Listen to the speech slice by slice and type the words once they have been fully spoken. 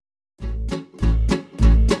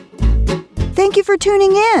Thank you for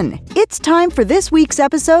tuning in. It's time for this week's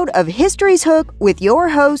episode of History's Hook with your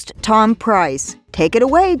host, Tom Price. Take it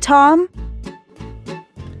away, Tom.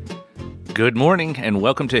 Good morning, and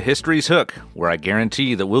welcome to History's Hook, where I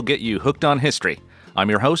guarantee that we'll get you hooked on history. I'm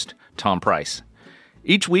your host, Tom Price.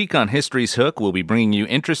 Each week on History's Hook, we'll be bringing you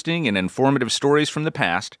interesting and informative stories from the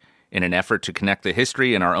past in an effort to connect the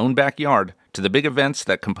history in our own backyard to the big events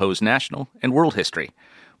that compose national and world history.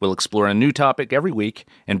 We'll explore a new topic every week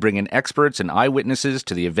and bring in experts and eyewitnesses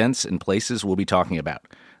to the events and places we'll be talking about.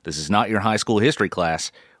 This is not your high school history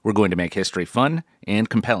class. We're going to make history fun and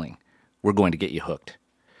compelling. We're going to get you hooked.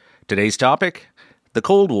 Today's topic, the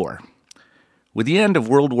Cold War. With the end of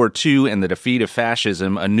World War II and the defeat of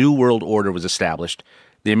fascism, a new world order was established.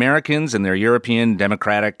 The Americans and their European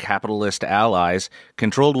democratic capitalist allies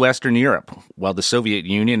controlled Western Europe, while the Soviet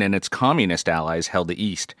Union and its communist allies held the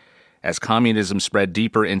East. As communism spread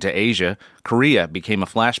deeper into Asia, Korea became a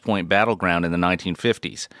flashpoint battleground in the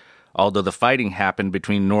 1950s. Although the fighting happened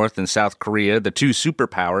between North and South Korea, the two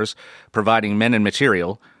superpowers providing men and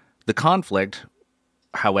material, the conflict,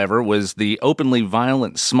 however, was the openly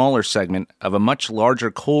violent smaller segment of a much larger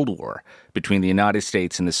Cold War between the United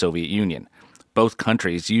States and the Soviet Union. Both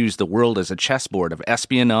countries used the world as a chessboard of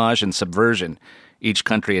espionage and subversion, each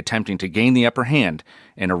country attempting to gain the upper hand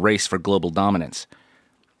in a race for global dominance.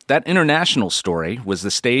 That international story was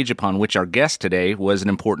the stage upon which our guest today was an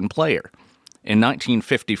important player. In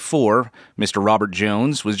 1954, Mr. Robert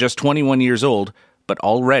Jones was just 21 years old, but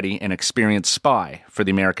already an experienced spy for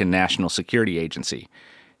the American National Security Agency.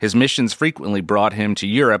 His missions frequently brought him to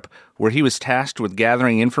Europe, where he was tasked with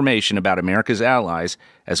gathering information about America's allies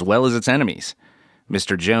as well as its enemies.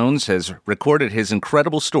 Mr. Jones has recorded his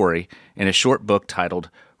incredible story in a short book titled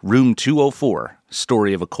Room 204,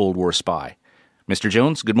 Story of a Cold War Spy. Mr.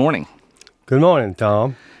 Jones, good morning. Good morning,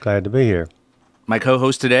 Tom. Glad to be here. My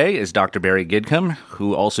co-host today is Dr. Barry Gidcombe,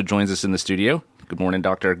 who also joins us in the studio. Good morning,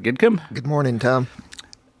 Dr. Gidcombe. Good morning, Tom.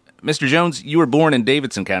 Mr. Jones, you were born in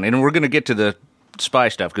Davidson County, and we're going to get to the spy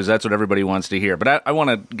stuff because that's what everybody wants to hear. But I want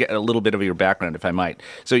to get a little bit of your background, if I might.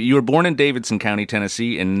 So you were born in Davidson County,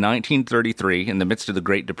 Tennessee in 1933 in the midst of the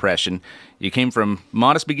Great Depression. You came from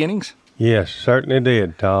modest beginnings? Yes, certainly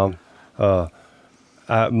did, Tom.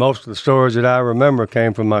 Most of the stories that I remember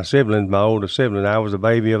came from my siblings, my older sibling. I was a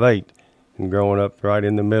baby of 8 and growing up right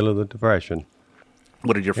in the middle of the Depression.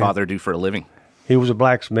 What did your father do for a living? He was a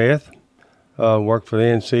blacksmith, worked for the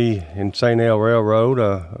NC and St. L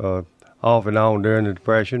Railroad, off and on during the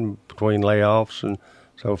Depression, between layoffs and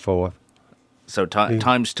so forth. So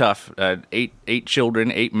time's tough. 8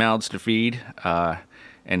 children, 8 mouths to feed,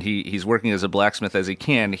 and he's working as a blacksmith as he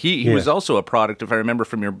can. He was also a product, if I remember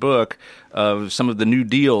from your book, of some of the New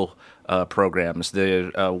Deal programs,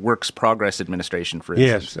 the Works Progress Administration, for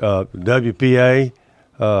instance. Yes, WPA.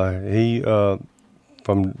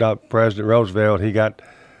 From President Roosevelt, he got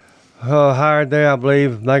hired there, I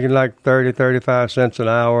believe, making like 35 cents an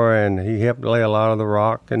hour, and he helped lay a lot of the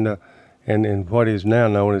rock in what is now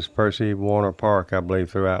known as Percy Warner Park, I believe,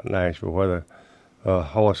 throughout Nashville, where the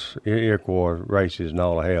horse Iroquois races and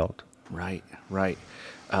all are held. Right.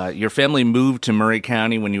 Your family moved to Murray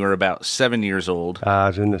County when you were about 7 years old. I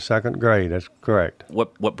was in the 2nd grade, that's correct.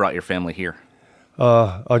 What brought your family here?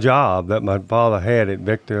 A job that my father had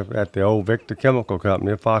at the old Victor Chemical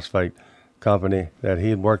Company, a phosphate company, that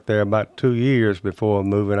he had worked there about 2 years before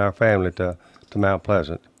moving our family to Mount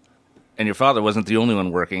Pleasant. And your father wasn't the only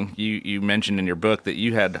one working. You mentioned in your book that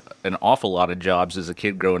you had an awful lot of jobs as a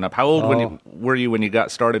kid growing up. How old were you when you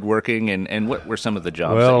got started working, and what were some of the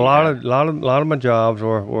jobs? Well, a lot of my jobs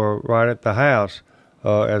were right at the house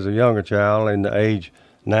as a younger child. In the age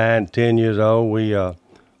 9, 10 years old, we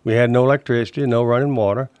had no electricity, no running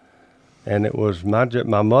water, and it was my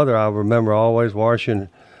mother. I remember always washing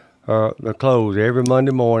the clothes every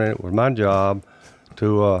Monday morning. It was my job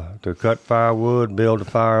to cut firewood, build a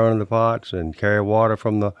fire under the pots, and carry water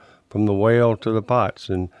from the well to the pots,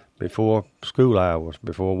 and before school hours,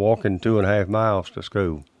 before walking 2.5 miles to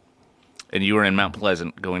school. And you were in Mount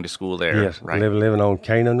Pleasant, going to school there, yes, right? living on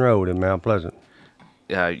Canaan Road in Mount Pleasant.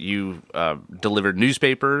 You delivered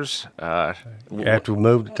newspapers. After we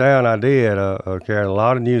moved to town, I did. Carried a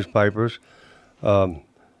lot of newspapers, the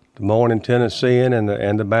Morning Tennessean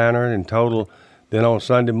and the Banner in total. Then on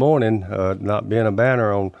Sunday morning, not being a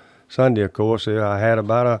Banner on Sunday, of course, I had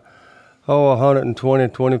about 120,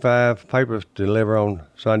 25 papers to deliver on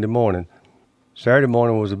Sunday morning. Saturday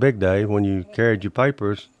morning was a big day when you carried your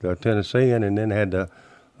papers, the Tennessean, and then had to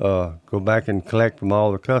go back and collect from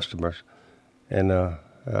all the customers. And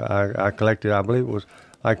I collected, I believe it was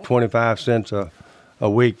like 25 cents a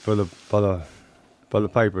week for the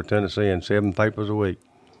paper, Tennessee, and 7 papers a week.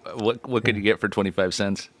 What could you get for 25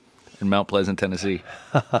 cents in Mount Pleasant, Tennessee?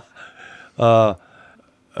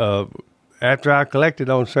 After I collected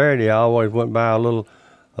on Saturday, I always went by a little.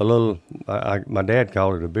 My dad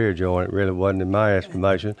called it a beer joint. It really wasn't in my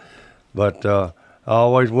estimation, but I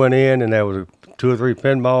always went in, and there was 2 or 3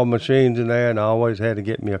 pinball machines in there, and I always had to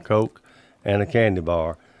get me a Coke and a candy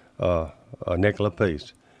bar, a nickel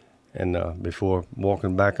apiece. And before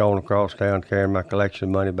walking back on across town, carrying my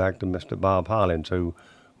collection money back to Mr. Bob Hollins, who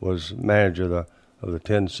was manager of the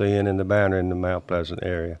Tennessean and the Banner in the Mount Pleasant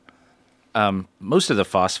area. Most of the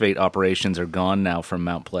phosphate operations are gone now from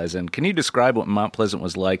Mount Pleasant. Can you describe what Mount Pleasant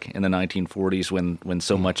was like in the 1940s when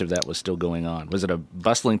so much of that was still going on? Was it a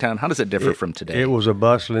bustling town? How does it differ from today? It was a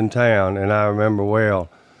bustling town, and I remember well,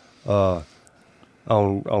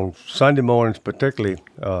 on Sunday mornings particularly,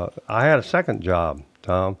 I had a second job,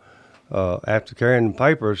 Tom. After carrying the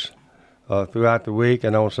papers throughout the week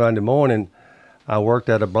and on Sunday morning, I worked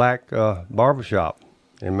at a black barbershop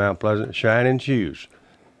in Mount Pleasant, shining shoes.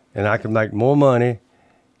 And I could make more money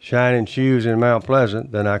shining shoes in Mount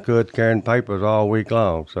Pleasant than I could carrying papers all week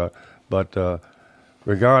long. But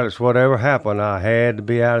regardless, whatever happened, I had to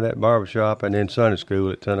be out of that barbershop and in Sunday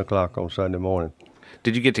school at 10 o'clock on Sunday morning.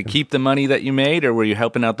 Did you get to keep the money that you made, or were you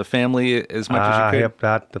helping out the family as much as you could? I helped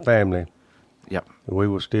out the family. Yep. We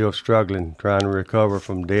were still struggling, trying to recover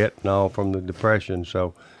from debt and all from the Depression.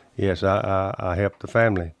 So, yes, I helped the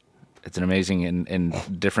family. It's an amazing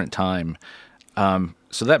and different time.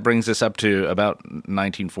 So that brings us up to about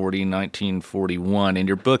 1940, 1941. In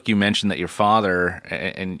your book, you mentioned that your father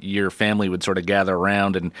and your family would sort of gather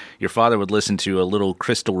around, and your father would listen to a little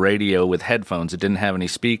crystal radio with headphones. It didn't have any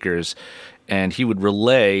speakers, and he would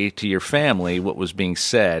relay to your family what was being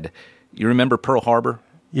said. You remember Pearl Harbor?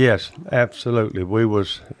 Yes, absolutely. We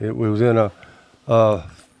was in a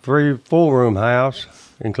 3-4 room house,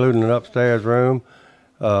 including an upstairs room.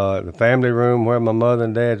 The family room where my mother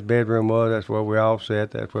and dad's bedroom was, that's where we all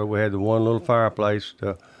sat. That's where we had the one little fireplace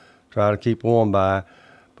to try to keep warm by.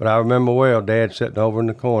 But I remember well, Dad sitting over in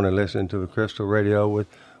the corner listening to the crystal radio with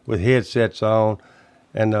headsets on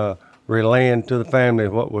and relaying to the family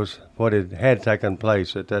what had taken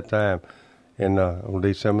place at that time on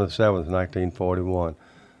December the 7th, 1941.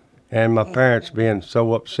 And my parents being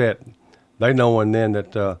so upset, they knowing then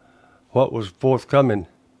that what was forthcoming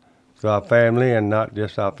to our family, and not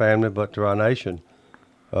just our family, but to our nation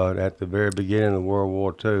at the very beginning of World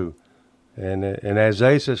War II. And as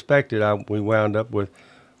they suspected, we wound up with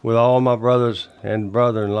all my brothers and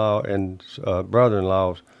brother-in-laws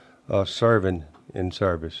serving in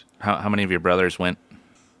service. How many of your brothers went?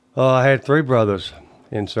 I had 3 brothers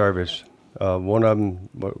in service. One of them,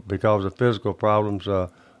 because of physical problems,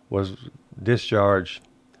 was discharged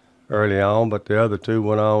early on, but the other 2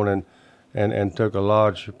 went on and took a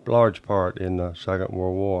large part in the Second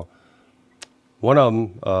World War. One of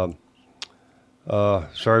them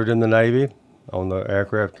served in the Navy on the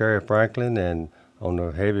aircraft carrier Franklin and on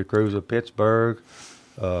the heavy cruiser Pittsburgh.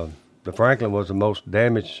 The Franklin was the most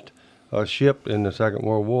damaged ship in the Second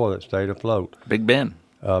World War that stayed afloat. Big Ben.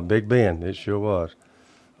 Big Ben, it sure was.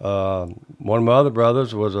 One of my other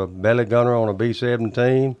brothers was a belly gunner on a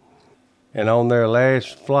B-17, and on their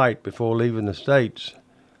last flight before leaving the States,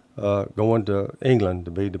 going to England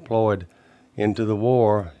to be deployed into the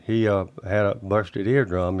war, he had a busted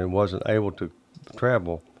eardrum and wasn't able to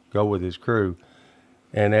go with his crew.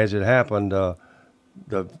 And as it happened, the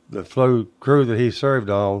crew that he served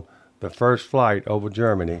on, the first flight over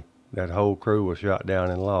Germany, that whole crew was shot down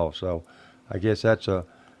and lost. So I guess that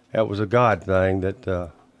was a God thing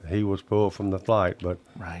that he was pulled from the flight,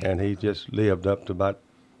 right. And he just lived up to about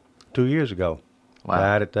 2 years ago. Wow.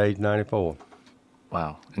 Died at age 94.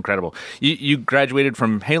 Wow, incredible. You graduated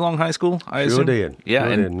from Halong High School, I assume? Sure did. Yeah,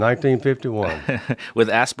 sure did. 1951. With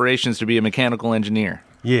aspirations to be a mechanical engineer.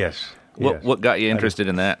 Yes. What got you interested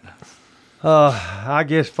in that? I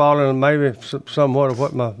guess following maybe somewhat of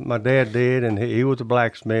what my dad did, and he was a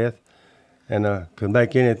blacksmith and could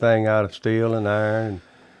make anything out of steel and iron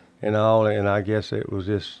and all, and I guess it was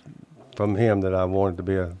just from him that I wanted to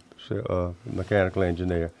be a mechanical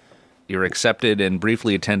engineer. You were accepted and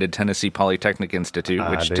briefly attended Tennessee Polytechnic Institute,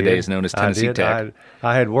 which today is known as Tennessee Tech.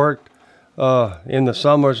 I had worked in the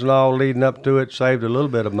summers and all leading up to it, saved a little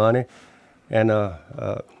bit of money, and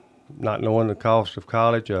not knowing the cost of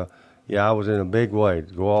college, I was in a big way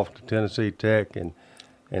to go off to Tennessee Tech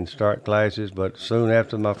and start classes. But soon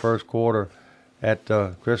after my first quarter at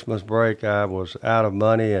Christmas break, I was out of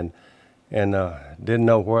money and didn't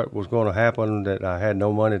know what was going to happen, that I had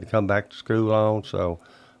no money to come back to school on, so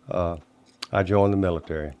I joined the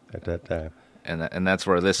military at that time. And that's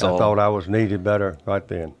where this I thought I was needed better right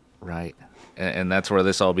then. Right. and that's where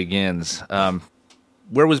this all begins.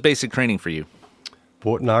 Where was basic training for you?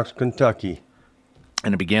 Fort Knox, Kentucky.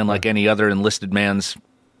 And it began like any other enlisted man's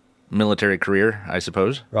military career, I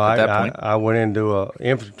suppose, right. at that point? I went into a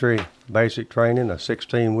infantry basic training, a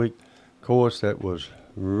 16-week course that was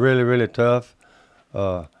really, really tough.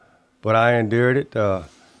 But I endured it.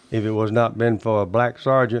 If it was not been for a black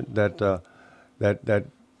sergeant that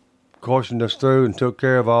cautioned us through and took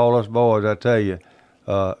care of all us boys, I tell you,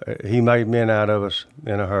 he made men out of us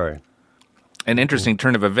in a hurry. An interesting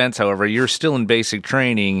turn of events, however, you're still in basic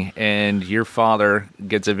training, and your father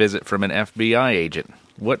gets a visit from an FBI agent.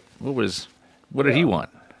 What did he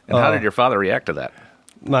want, and how did your father react to that?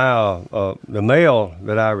 The mail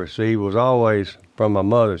that I received was always from my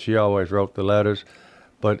mother. She always wrote the letters,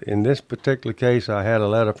 but in this particular case, I had a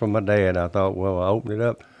letter from my dad. I thought, well, I opened it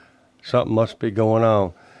up, something must be going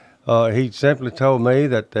on. He simply told me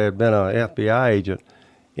that there had been an FBI agent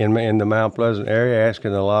in the Mount Pleasant area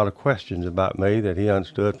asking a lot of questions about me that he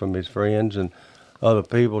understood from his friends, and other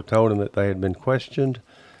people told him that they had been questioned.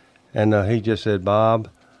 And he just said, Bob,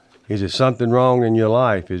 is there something wrong in your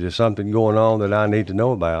life? Is there something going on that I need to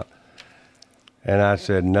know about? And I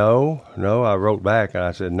said, no. I wrote back and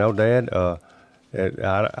I said, no, Dad, I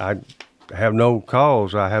have no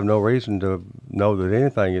cause. I have no reason to know that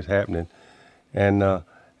anything is happening. And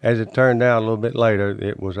as it turned out a little bit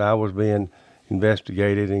later, I was being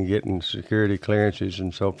investigated and getting security clearances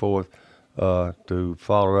and so forth to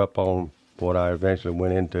follow up on what I eventually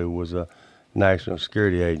went into was a National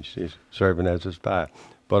Security Agency, serving as a spy.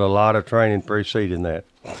 But a lot of training preceding that.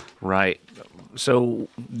 Right. So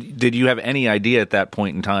did you have any idea at that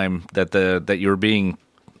point in time that you were being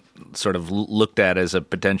sort of looked at as a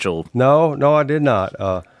potential? No, I did not.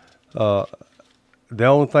 The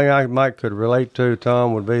only thing I could relate to,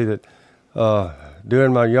 Tom, would be that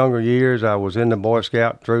during my younger years, I was in the Boy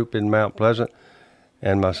Scout troop in Mount Pleasant,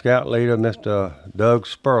 and my scout leader, Mr. Doug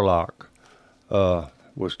Spurlock,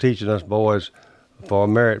 was teaching us boys for a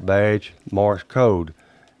merit badge, Morse code.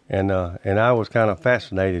 And I was kind of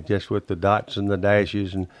fascinated just with the dots and the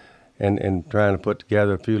dashes and trying to put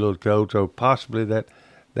together a few little codes. So possibly that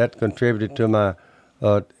contributed to my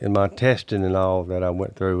in my testing and all that I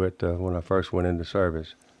went through when I first went into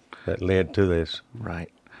service that led to this.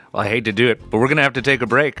 Right. Well, I hate to do it, but we're going to have to take a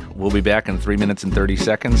break. We'll be back in 3 minutes and 30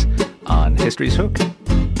 seconds on History's Hook.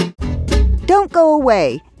 Don't go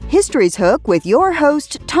away. History's Hook with your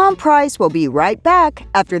host, Tom Price, will be right back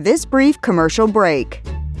after this brief commercial break.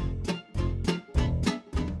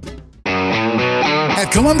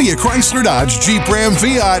 At Columbia Chrysler Dodge Jeep Ram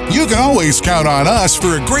Fiat, you can always count on us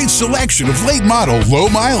for a great selection of late model, low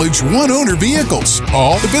mileage, one owner vehicles.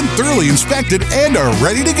 All have been thoroughly inspected and are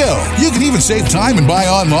ready to go. You can even save time and buy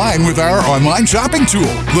online with our online shopping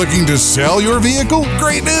tool. Looking to sell your vehicle?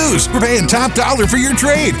 Great news! We're paying top dollar for your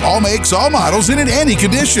trade. All makes, all models, and in any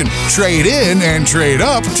condition. Trade in and trade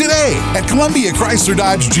up today. At Columbia Chrysler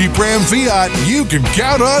Dodge Jeep Ram Fiat, you can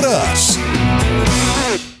count on us.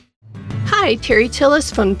 Hi, Terry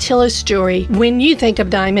Tillis from Tillis Jewelry. When you think of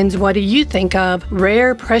diamonds, what do you think of?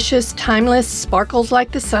 Rare, precious, timeless, sparkles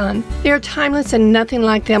like the sun. They're timeless and nothing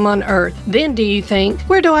like them on earth. Then do you think,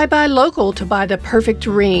 where do I buy local to buy the perfect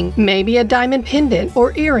ring? Maybe a diamond pendant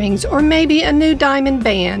or earrings, or maybe a new diamond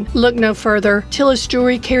band. Look no further. Tillis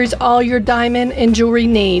Jewelry carries all your diamond and jewelry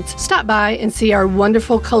needs. Stop by and see our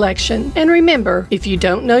wonderful collection. And remember, if you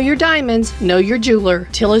don't know your diamonds, know your jeweler.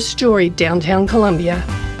 Tillis Jewelry, downtown Columbia.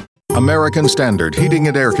 American Standard Heating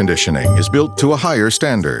and Air Conditioning is built to a higher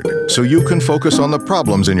standard, so you can focus on the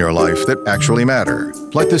problems in your life that actually matter,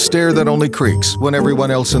 like the stair that only creaks when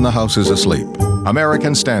everyone else in the house is asleep.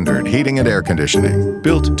 American Standard Heating and Air Conditioning,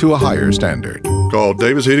 built to a higher standard. Call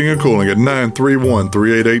Davis Heating and Cooling at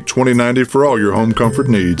 931-388-2090 for all your home comfort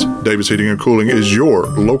needs. Davis Heating and Cooling is your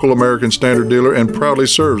local American Standard dealer and proudly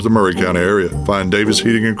serves the Murray County area. Find Davis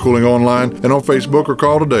Heating and Cooling online and on Facebook or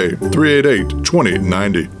call today,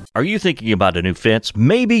 388-2090. Are you thinking about a new fence?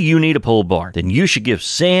 Maybe you need a pole barn. Then you should give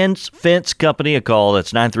Sands Fence Company a call.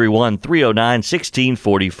 That's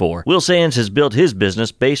 931-309-1644. Will Sands has built his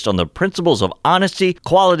business based on the principles of honesty,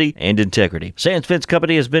 quality, and integrity. Sands Fence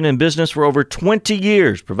Company has been in business for over 20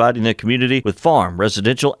 years, providing the community with farm,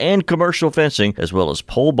 residential, and commercial fencing, as well as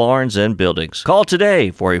pole barns and buildings. Call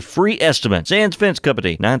today for a free estimate. Sands Fence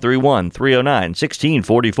Company,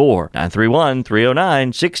 931-309-1644.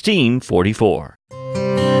 931-309-1644.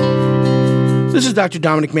 This is Dr.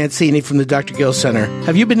 Dominic Mancini from the Dr. Gill Center.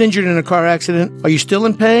 Have you been injured in a car accident? Are you still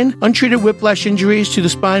in pain? Untreated whiplash injuries to the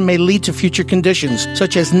spine may lead to future conditions,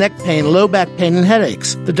 such as neck pain, low back pain, and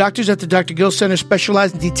headaches. The doctors at the Dr. Gill Center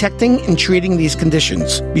specialize in detecting and treating these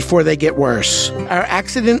conditions before they get worse. Our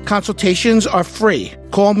accident consultations are free.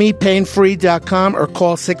 Call me painfree.com or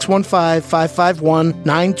call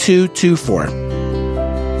 615-551-9224.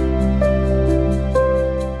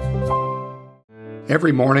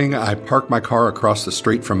 Every morning, I park my car across the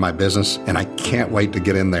street from my business, and I can't wait to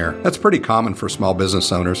get in there. That's pretty common for small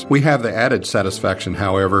business owners. We have the added satisfaction,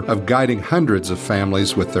 however, of guiding hundreds of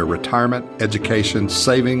families with their retirement, education,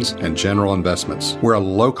 savings, and general investments. We're a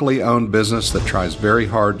locally owned business that tries very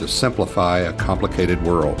hard to simplify a complicated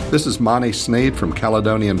world. This is Monty Sneed from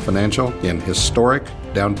Caledonian Financial in historic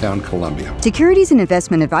downtown Columbia. Securities and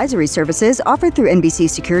investment advisory services offered through NBC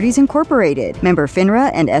Securities Incorporated, member FINRA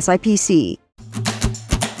and SIPC.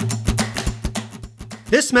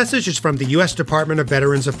 This message is from the U.S. Department of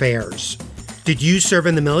Veterans Affairs. Did you serve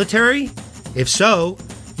in the military? If so,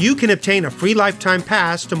 you can obtain a free lifetime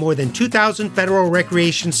pass to more than 2,000 federal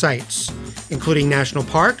recreation sites, including national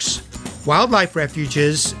parks, wildlife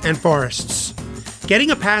refuges, and forests.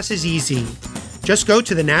 Getting a pass is easy. Just go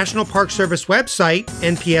to the National Park Service website,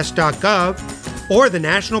 nps.gov, or the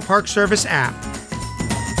National Park Service app.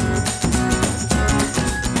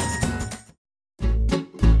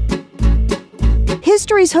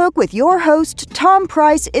 History's Hook with your host, Tom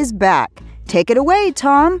Price, is back. Take it away,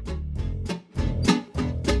 Tom.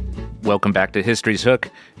 Welcome back to History's Hook.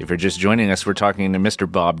 If you're just joining us, we're talking to Mr.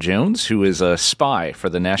 Bob Jones, who is a spy for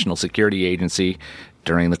the National Security Agency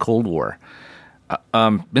during the Cold War.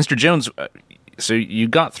 Mr. Jones, so you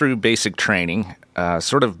got through basic training,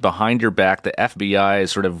 sort of behind your back. The FBI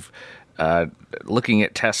is sort of looking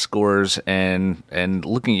at test scores and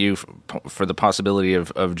looking at you for the possibility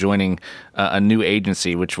of joining a new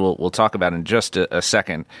agency, which we'll talk about in just a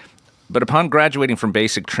second. But upon graduating from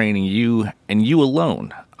basic training, you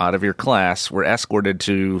alone out of your class were escorted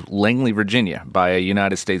to Langley, Virginia by a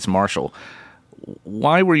United States Marshal.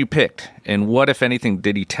 Why were you picked? And what, if anything,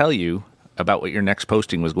 did he tell you about what your next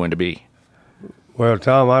posting was going to be? Well,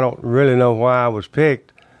 Tom, I don't really know why I was picked.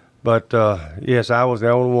 But, yes, I was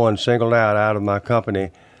the only one singled out of my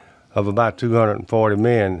company of about 240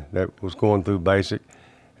 men that was going through basic.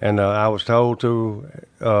 And I was told to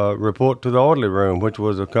report to the orderly room, which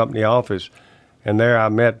was a company office. And there I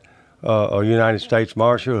met a United States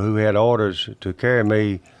Marshal who had orders to carry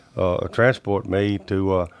me, transport me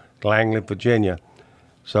to Langley, Virginia.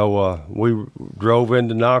 So we drove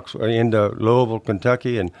into Louisville,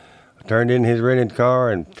 Kentucky, and turned in his rented car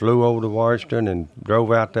and flew over to Washington and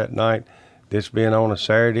drove out that night, this being on a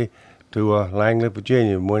Saturday, to Langley,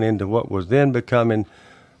 Virginia, and went into what was then becoming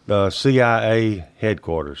the CIA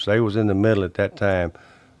headquarters. They was in the middle at that time,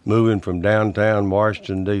 moving from downtown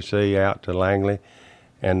Washington, D.C. out to Langley,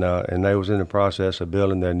 and they was in the process of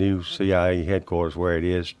building their new CIA headquarters where it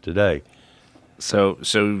is today. So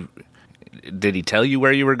did he tell you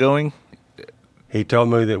where you were going? He told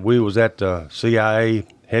me that we was at the CIA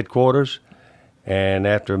headquarters, and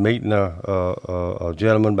after meeting a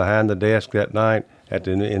gentleman behind the desk that night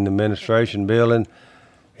in the administration building,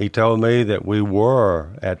 he told me that we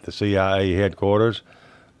were at the CIA headquarters,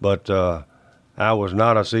 but I was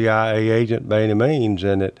not a CIA agent by any means,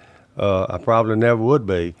 and that I probably never would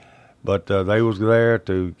be. But they was there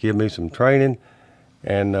to give me some training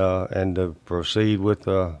and to proceed with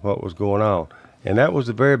what was going on. And that was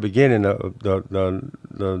the very beginning of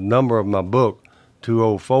the number of my book,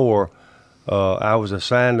 204. I was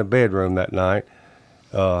assigned a bedroom that night,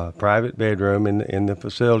 private bedroom in the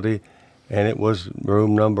facility, and it was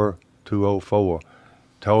room number 204.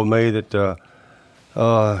 Told me that to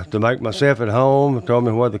make myself at home, told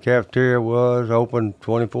me where the cafeteria was, open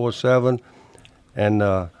 24/7, and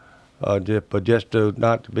but just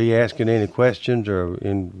not to be asking any questions or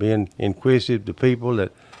being inquisitive to people,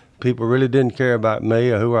 that people really didn't care about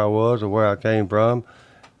me or who I was or where I came from,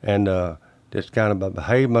 and just kind of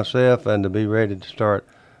behave myself and to be ready to start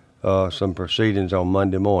some proceedings on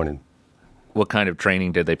Monday morning. What kind of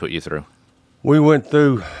training did they put you through? We went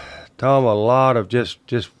through, Tom, a lot of just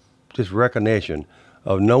recognition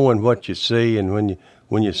of knowing what you see, and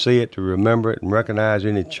when you see it, to remember it and recognize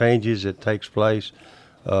any changes that takes place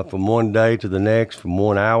from one day to the next, from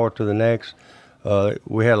 1 hour to the next.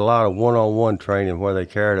 We had a lot of one-on-one training where they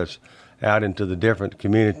carried us out into the different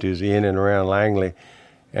communities in and around Langley,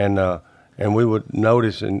 and we would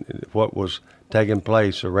notice what was taking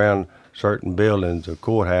place around certain buildings or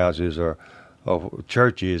courthouses or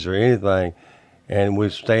churches or anything, and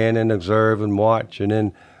we'd stand and observe and watch, and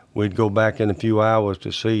then we'd go back in a few hours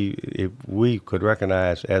to see if we could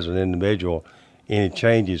recognize as an individual any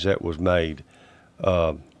changes that was made.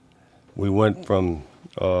 We went from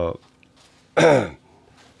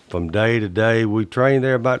day to day. We trained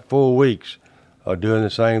there about 4 weeks, doing the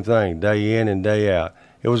same thing, day in and day out.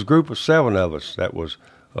 It was a group of 7 of us that was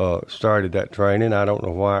started that training. I don't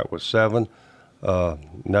know why it was 7.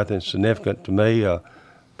 Nothing significant to me.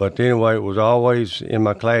 But anyway, it was always, in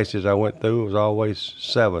my classes I went through, it was always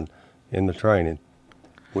 7 in the training.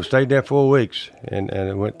 We stayed there 4 weeks, and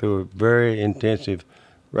it went through a very intensive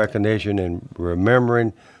recognition and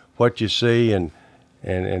remembering what you see and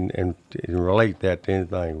relate that to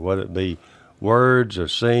anything, whether it be words or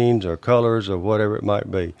scenes or colors or whatever it might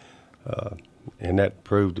be. And that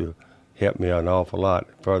proved to help me an awful lot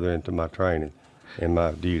further into my training and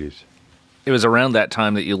my duties. It was around that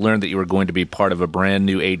time that you learned that you were going to be part of a brand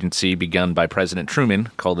new agency begun by President Truman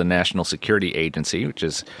called the National Security Agency, which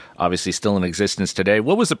is obviously still in existence today.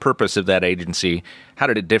 What was the purpose of that agency? How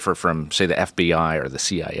did it differ from, say, the FBI or the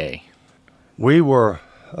CIA? We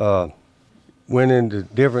went into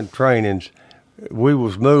different trainings. We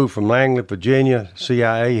was moved from Langley, Virginia,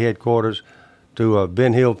 CIA headquarters, to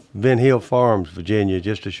Ben Hill Farms, Virginia,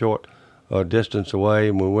 just a short distance away,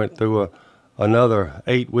 and we went through another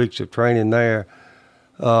 8 weeks of training there.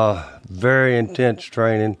 Very intense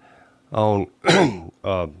training on,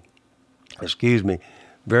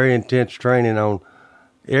 very intense training on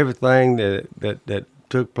everything that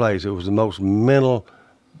took place. It was the most mental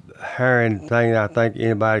harrowing thing I think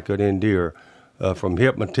anybody could endure, from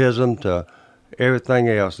hypnotism to everything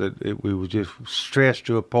else. We were just stressed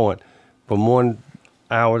to a point from 1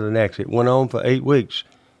 hour to the next. It went on for 8 weeks,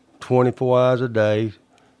 24 hours a day,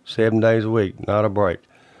 7 days a week, not a break.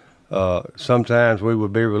 Sometimes we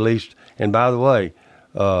would be released. And by the way,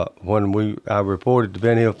 when I reported to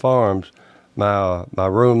Ben Hill Farms, my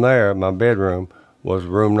room there, my bedroom, was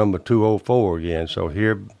room number 204 again. So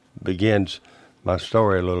here begins my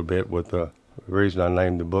story a little bit with the reason I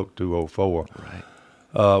named the book 204.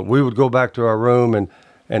 Right. We would go back to our room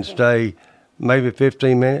and stay maybe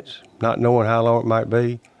 15 minutes, not knowing how long it might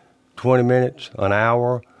be, 20 minutes, an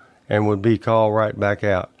hour, and would be called right back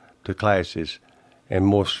out to classes and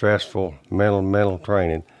more stressful mental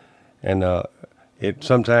training. And it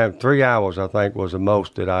sometimes 3 hours, I think, was the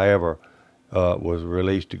most that I ever was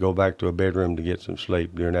released to go back to a bedroom to get some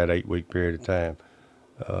sleep during that 8 week period of time.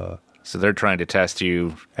 So they're trying to test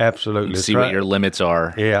you. Absolutely. See what your limits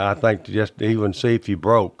are. Yeah, I think to just even see if you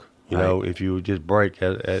broke, you Right. know, if you would just break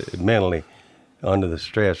mentally under the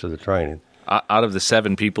stress of the training. Out of the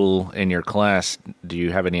 7 people in your class, do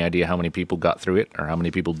you have any idea how many people got through it or how many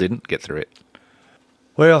people didn't get through it?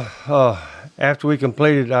 Well, after we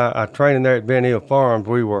completed our training there at Ben Hill Farms,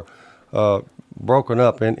 we were broken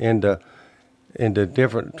up into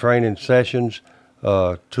different training sessions. 2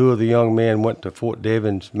 of the young men went to Fort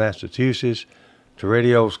Devens, Massachusetts, to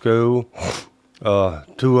radio school.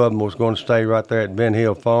 2 of them was going to stay right there at Ben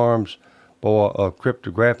Hill Farms for a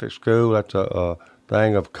cryptographic school. That's a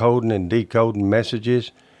thing of coding and decoding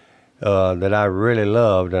messages that I really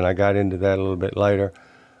loved, and I got into that a little bit later.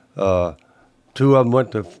 2 of them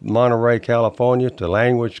went to Monterey, California, to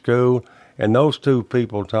language school, and those 2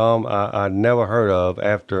 people, Tom, I'd never heard of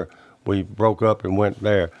after we broke up and went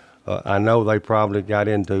there. I know they probably got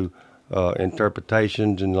into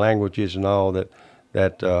interpretations and languages and all that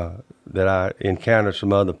I encountered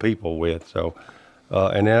some other people with. So,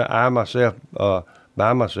 and then I myself,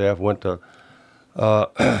 by myself, went to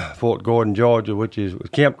Fort Gordon, Georgia,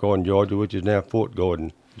 Camp Gordon, Georgia, which is now Fort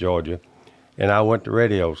Gordon, Georgia, and I went to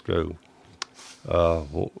radio school.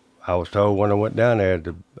 I was told when I went down there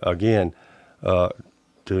to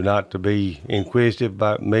not to be inquisitive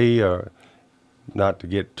about me or not to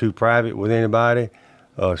get too private with anybody,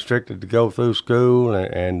 strictly to go through school,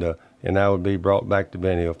 and I would be brought back to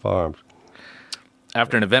Ben Hill Farms.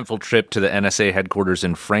 After an eventful trip to the NSA headquarters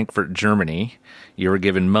in Frankfurt, Germany, you were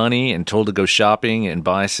given money and told to go shopping and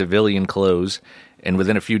buy civilian clothes, and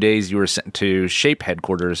within a few days you were sent to SHAPE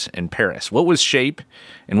headquarters in Paris. What was SHAPE,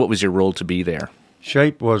 and what was your role to be there?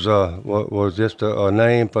 SHAPE was just a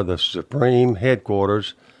name for the Supreme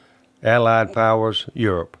Headquarters, Allied Powers,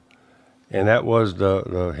 Europe. And that was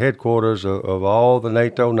the headquarters of all the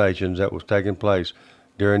NATO nations that was taking place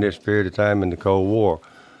during this period of time in the Cold War.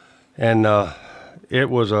 And it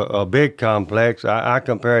was a big complex. I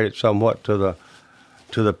compared it somewhat to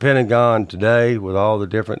the Pentagon today, with all the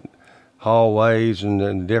different hallways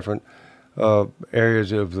and different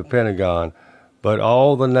areas of the Pentagon. But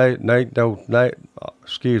all the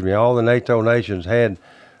all the NATO nations had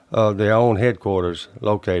their own headquarters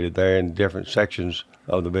located there in different sections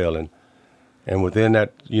of the building. and within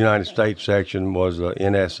that United States section was the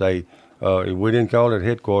NSA. We didn't call it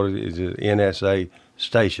headquarters; it's the NSA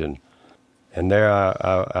station. And there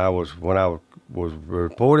I was, when I was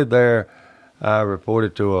reported there, I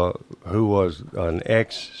reported to who was an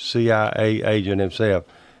ex-CIA agent himself.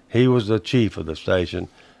 He was the chief of the station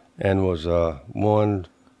and was one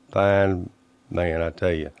fine man, I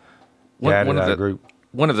tell you.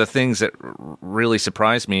 One of the things that really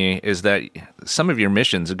surprised me is that some of your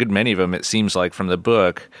missions, a good many of them, it seems like from the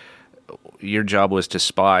book, your job was to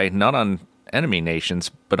spy not on enemy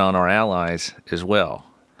nations, but on our allies as well.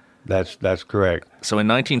 That's correct. So in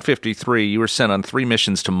 1953, you were sent on 3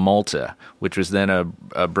 missions to Malta, which was then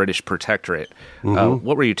a British protectorate. Mm-hmm.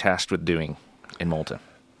 What were you tasked with doing in Malta?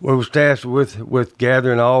 We was tasked with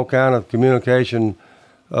gathering all kind of communication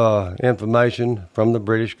information from the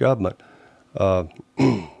British government.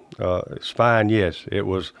 Spying, yes, it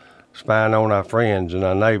was spying on our friends and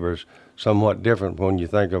our neighbors. Somewhat different when you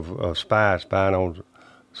think of spying on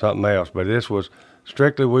something else. But this was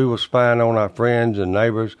strictly, we were spying on our friends and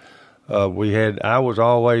neighbors. I was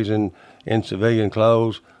always in civilian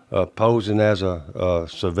clothes, posing as a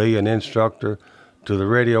civilian instructor to the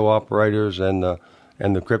radio operators and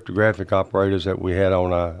the cryptographic operators that we had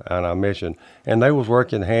on our mission. And they was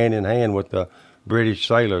working hand in hand with the British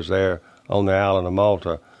sailors there on the island of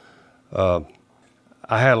Malta.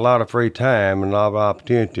 I had a lot of free time and a lot of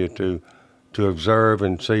opportunity to observe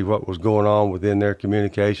and see what was going on within their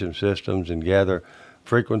communication systems and gather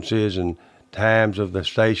frequencies and times of the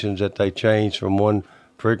stations that they changed from one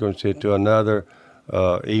frequency to another,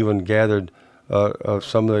 even gathered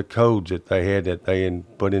some of the codes that they had that they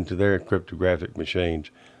put into their cryptographic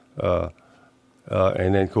machines. And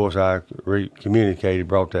then, of course, I communicated,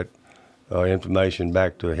 brought that information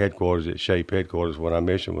back to the headquarters at SHAPE headquarters when our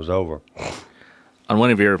mission was over. On one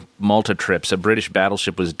of your Malta trips, a British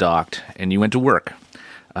battleship was docked, and you went to work.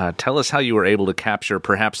 Tell us how you were able to capture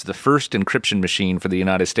perhaps the first encryption machine for the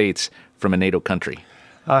United States from a NATO country.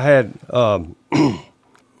 I had, on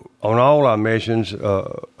all our missions,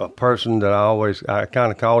 a person that I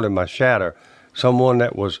kind of called him my shatter, someone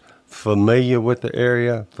that was familiar with the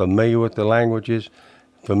area, familiar with the languages,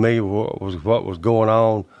 familiar with what was going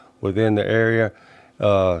on within the area.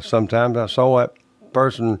 Sometimes I saw that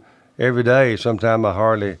person every day. Sometimes I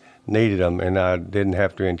hardly needed them, and I didn't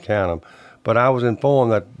have to encounter them. But I was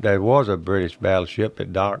informed that there was a British battleship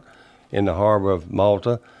that docked in the harbor of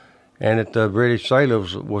Malta, and that the British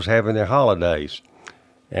sailors was having their holidays.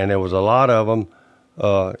 And there was a lot of them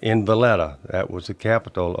in Valletta. That was the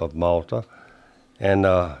capital of Malta. And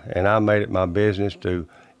I made it my business to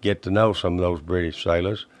get to know some of those British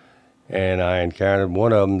sailors. And I encountered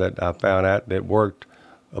one of them that I found out that worked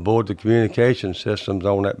aboard the communication systems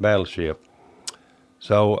on that battleship.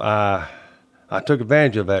 So I took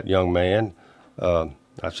advantage of that young man.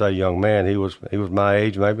 I say young man, he was my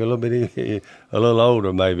age, maybe a little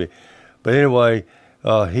older maybe. But anyway,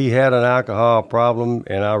 he had an alcohol problem,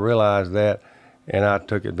 and I realized that, and I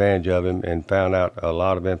took advantage of him and found out a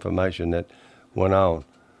lot of information that went on.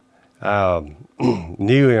 I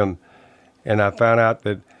knew him, and I found out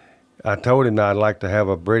that I told him I'd like to have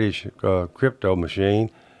a British crypto machine,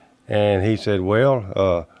 and he said,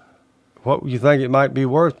 well, what would you think it might be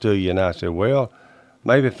worth to you? And I said, well,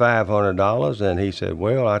 maybe $500. And he said,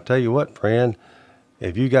 well, I tell you what, friend,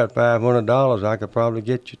 if you got $500, I could probably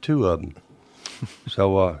get you 2 of them.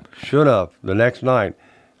 So sure enough, the next night,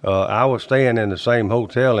 I was staying in the same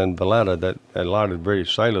hotel in Valletta that a lot of the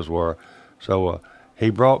British sailors were. So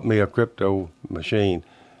he brought me a crypto machine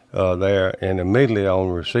there, and immediately on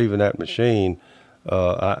receiving that machine,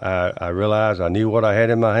 I realized I knew what I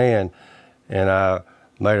had in my hand, and I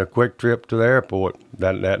made a quick trip to the airport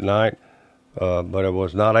that night, but I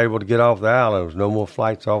was not able to get off the island. There was no more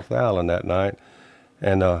flights off the island that night,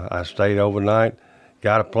 and I stayed overnight,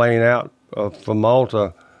 got a plane out from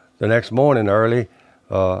Malta the next morning early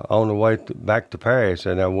on the way back to Paris,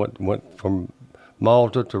 and I went from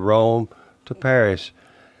Malta to Rome to Paris.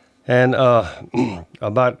 And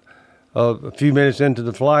about a few minutes into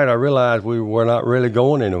the flight, I realized we were not really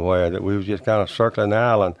going anywhere, that we were just kind of circling the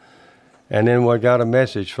island. And then we got a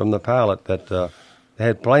message from the pilot that they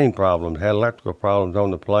had plane problems, had electrical problems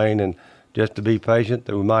on the plane, and just to be patient,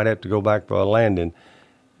 that we might have to go back for a landing.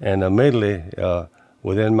 And immediately,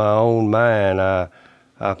 within my own mind,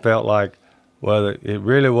 I felt like, well, it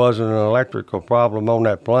really wasn't an electrical problem on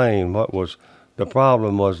that plane. What was the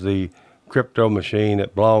problem was the crypto machine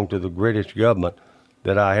that belonged to the British government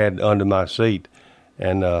that I had under my seat,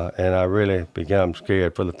 and I really became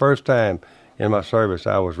scared. For the first time in my service,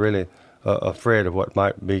 I was really afraid of what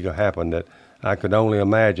might be to happen, that I could only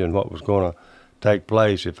imagine what was going to take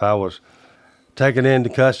place if I was taken into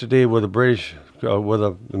custody with a British,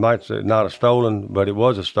 you might say not a stolen, but it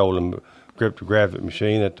was a stolen cryptographic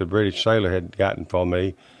machine that the British sailor had gotten for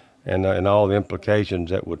me, and all the implications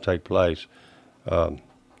that would take place.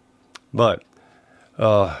 But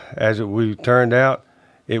as we turned out,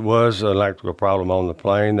 it was an electrical problem on the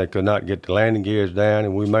plane. They could not get the landing gears down,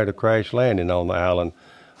 and we made a crash landing on the island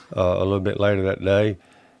a little bit later that day.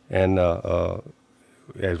 And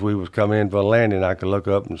as we was coming in for a landing, I could look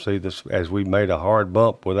up and see this, as we made a hard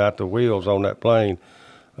bump without the wheels on that plane,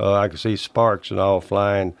 I could see sparks and all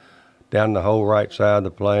flying down the whole right side of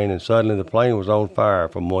the plane, and suddenly the plane was on fire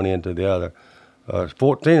from one end to the other.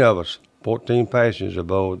 14 of us, 14 passengers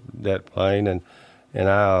aboard that plane, and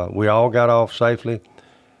we all got off safely.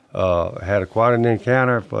 Had quite an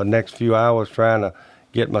encounter for the next few hours trying to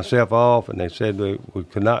get myself off, and they said we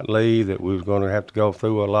could not leave, that we was going to have to go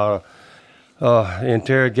through a lot of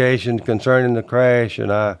interrogation concerning the crash.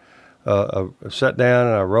 And I sat down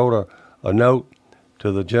and I wrote a note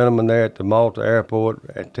to the gentleman there at the Malta airport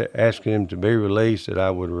asking him to be released, that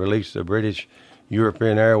I would release the British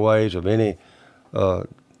European Airways of any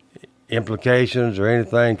implications or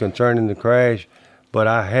anything concerning the crash, but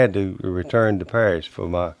I had to return to Paris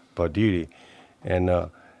for duty. And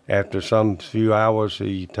after some few hours,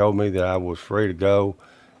 he told me that I was free to go,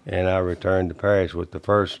 and I returned to Paris with the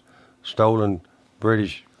first stolen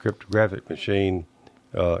British cryptographic machine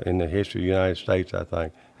in the history of the United States, I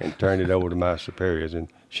think, and turned it over to my superiors in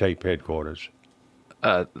SHAPE headquarters.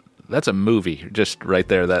 That's a movie just right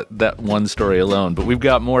there, that one story alone. But we've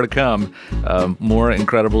got more to come, more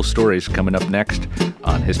incredible stories coming up next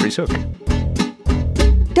on History's Hook.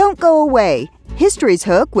 Don't go away. History's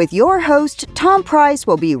Hook with your host, Tom Price,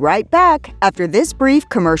 will be right back after this brief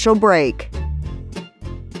commercial break.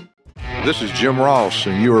 This is Jim Ross,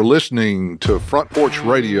 and you are listening to Front Porch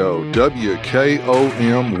Radio,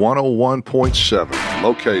 WKOM 101.7,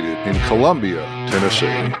 located in Columbia,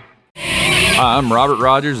 Tennessee. Hi, I'm Robert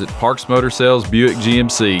Rogers at Parks Motor Sales Buick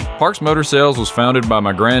GMC. Parks Motor Sales was founded by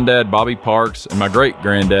my granddad, Bobby Parks, and my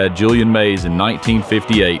great-granddad, Julian Mays, in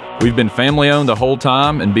 1958. We've been family-owned the whole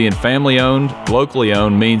time, and being family-owned,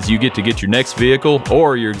 locally-owned, means you get to get your next vehicle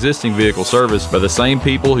or your existing vehicle serviced by the same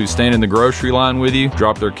people who stand in the grocery line with you,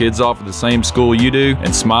 drop their kids off at the same school you do,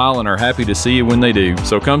 and smile and are happy to see you when they do.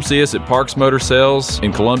 So come see us at Parks Motor Sales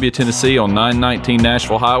in Columbia, Tennessee on 919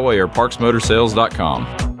 Nashville Highway or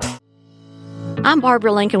parksmotorsales.com. I'm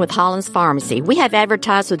Barbara Lincoln with Holland's Pharmacy. We have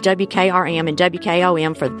advertised with WKRM and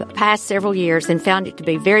WKOM for the past several years and found it to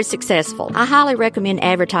be very successful. I highly recommend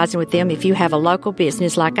advertising with them if you have a local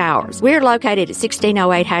business like ours. We're located at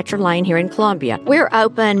 1608 Hatcher Lane here in Columbia. We're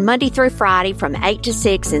open Monday through Friday from 8 to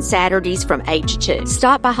 6 and Saturdays from 8 to 2.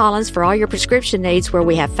 Stop by Holland's for all your prescription needs, where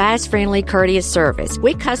we have fast, friendly, courteous service.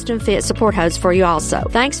 We custom fit support hose for you also.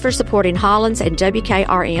 Thanks for supporting Holland's and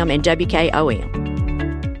WKRM and WKOM.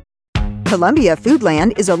 Columbia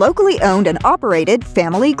Foodland is a locally owned and operated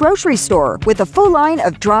family grocery store with a full line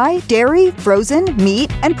of dry, dairy, frozen, meat,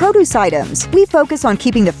 and produce items. We focus on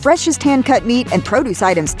keeping the freshest hand-cut meat and produce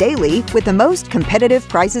items daily with the most competitive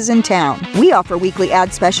prices in town. We offer weekly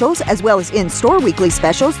ad specials as well as in-store weekly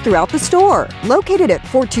specials throughout the store. Located at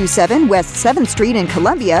 427 West 7th Street in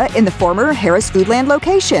Columbia in the former Harris Foodland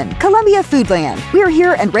location. Columbia Foodland. We're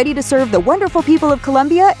here and ready to serve the wonderful people of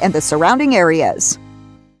Columbia and the surrounding areas.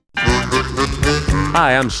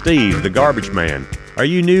 Hi, I'm Steve, the Garbage Man. Are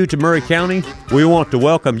you new to Maury County? We want to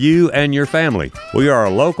welcome you and your family. We are a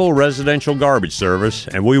local residential garbage service,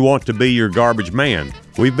 and we want to be your garbage man.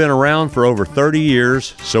 We've been around for over 30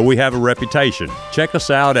 years, so we have a reputation. Check us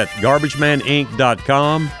out at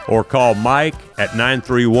garbagemaninc.com or call Mike at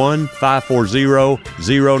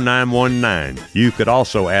 931-540-0919. You could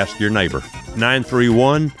also ask your neighbor.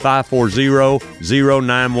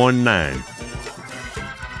 931-540-0919.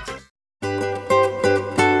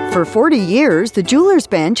 For 40 years, the Jeweler's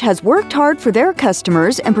Bench has worked hard for their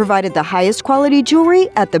customers and provided the highest quality jewelry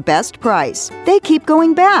at the best price. They keep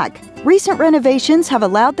going back. Recent renovations have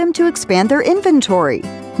allowed them to expand their inventory.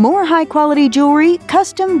 More high-quality jewelry,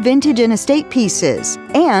 custom vintage and estate pieces,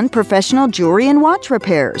 and professional jewelry and watch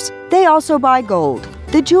repairs. They also buy gold.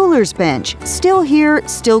 The Jeweler's Bench, still here,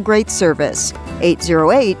 still great service.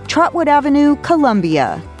 808 Trotwood Avenue,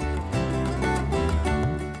 Columbia.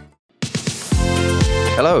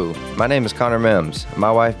 Hello, my name is Connor Mims.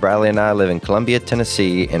 My wife Bradley and I live in Columbia,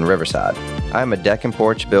 Tennessee in Riverside. I am a deck and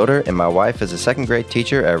porch builder, and my wife is a second grade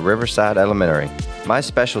teacher at Riverside Elementary. My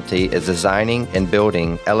specialty is designing and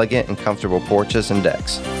building elegant and comfortable porches and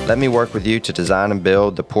decks. Let me work with you to design and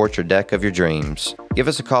build the porch or deck of your dreams. Give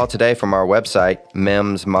us a call today from our website,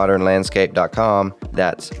 mimsmodernlandscape.com.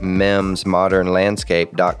 That's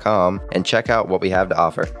mimsmodernlandscape.com, and check out what we have to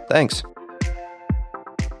offer. Thanks.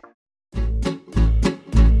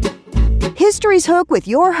 History's Hook with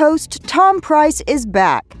your host, Tom Price, is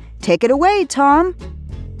back. Take it away, Tom.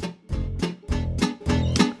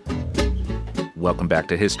 Welcome back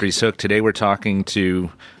to History's Hook. Today we're talking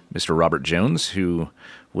to Mr. Robert Jones, who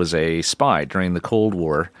was a spy during the Cold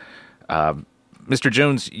War. Mr.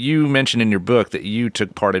 Jones, you mentioned in your book that you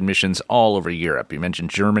took part in missions all over Europe. You mentioned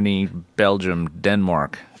Germany, Belgium,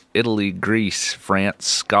 Denmark, Italy, Greece, France,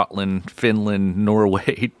 Scotland, Finland,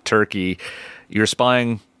 Norway, Turkey. You're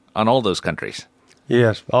spying on all those countries.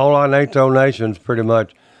 Yes, all our NATO nations pretty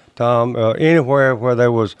much, Tom. Anywhere where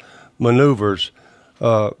there was maneuvers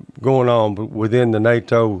going on within the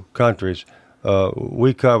NATO countries,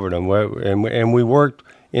 we covered them, and we worked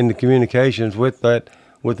in the communications with the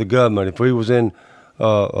government. If we was in,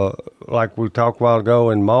 like we talked a while ago,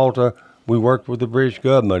 in Malta, we worked with the British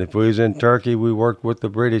government. If we was in Turkey, we worked with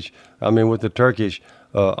with the Turkish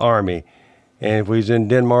army. And if we was in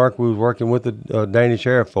Denmark, we was working with the Danish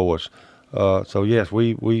Air Force. So yes,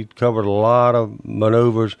 we covered a lot of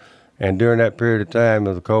maneuvers, and during that period of time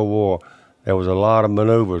of the Cold War, there was a lot of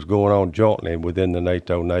maneuvers going on jointly within the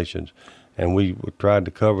NATO nations, and we tried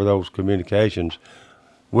to cover those communications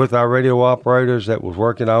with our radio operators that was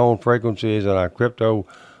working our own frequencies and our crypto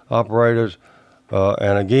operators.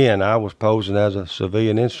 And again, I was posing as a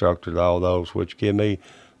civilian instructor to all those, which gave me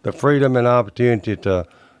the freedom and opportunity to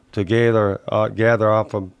gather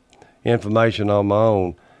off of information on my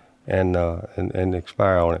own and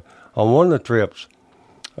expire on it. On one of the trips,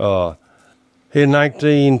 in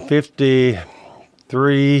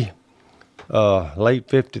 1953, late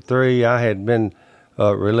 53, I had been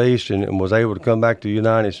released and was able to come back to the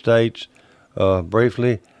United States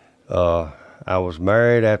briefly. I was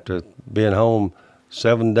married after being home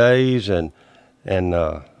 7 days, but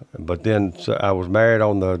then I was married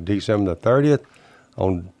on the December the 30th.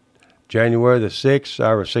 On January the 6th,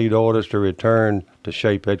 I received orders to return to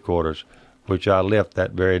SHAPE headquarters, which I left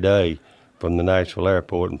that very day from the Nashville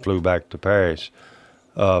airport and flew back to Paris.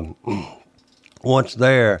 Once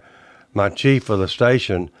there, my chief of the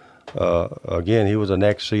station, again, he was an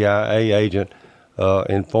ex-CIA agent,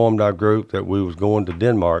 informed our group that we was going to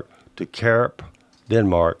Denmark, to Karup,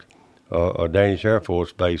 Denmark, a Danish Air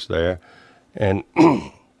Force base there. And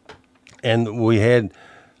we had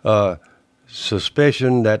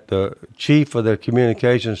suspicion that the chief of the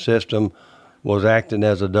communication system was acting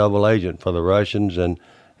as a double agent for the Russians and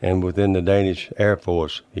within the Danish Air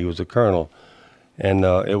Force. He was a colonel. And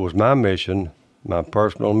it was my mission, my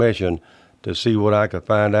personal mission, to see what I could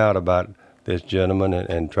find out about this gentleman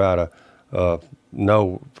and try to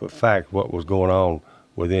know for fact what was going on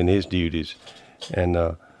within his duties.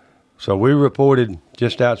 And so we reported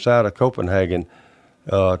just outside of Copenhagen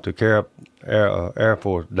to Karup Air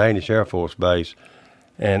Force, Danish Air Force Base.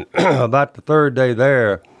 And about the third day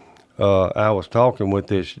there, I was talking with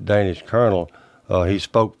this Danish colonel. He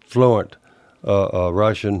spoke fluent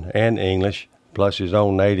Russian and English, plus his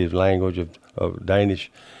own native language of Danish.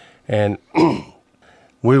 And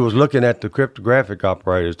we was looking at the cryptographic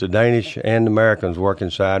operators, the Danish and Americans working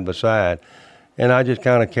side by side. And I just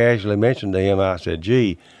kind of casually mentioned to him, I said,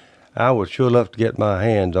 gee, I would sure love to get my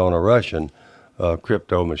hands on a Russian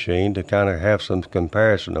crypto machine to kind of have some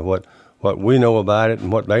comparison of what we know about it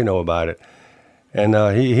and what they know about it. And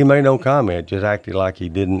he made no comment, just acted like he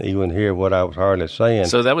didn't even hear what I was hardly saying.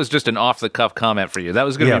 So that was just an off-the-cuff comment for you. That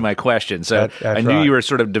was going to be my question. So I knew right. you were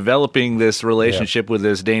sort of developing this relationship with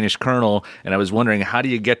this Danish colonel, and I was wondering, how do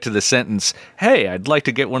you get to the sentence, hey, I'd like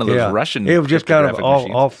to get one of those Russian It was just kind of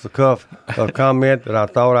off-the-cuff comment that I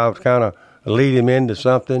thought I was kind of lead him into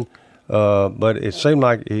something, but it seemed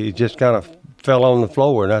like he just kind of fell on the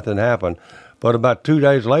floor, nothing happened. But about 2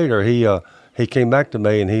 days later, he came back to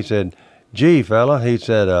me and he said, gee, fella, he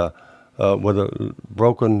said, with a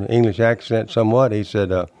broken English accent somewhat, he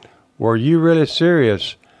said, were you really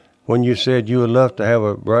serious when you said you would love to have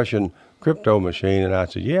a Russian crypto machine? And I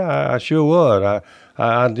said, yeah, I sure would.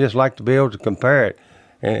 I'd just like to be able to compare it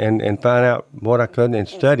and find out what I could and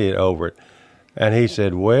study it over it. And he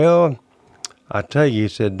said, well, I tell you, he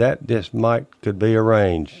said, that just could be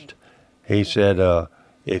arranged. He said,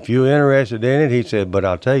 if you're interested in it, he said, but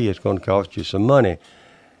I'll tell you, it's going to cost you some money.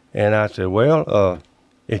 And I said, well,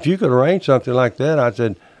 if you could arrange something like that, I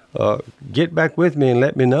said, get back with me and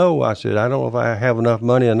let me know. I said, I don't know if I have enough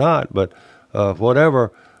money or not, but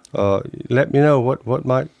whatever, let me know what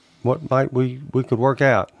might we could work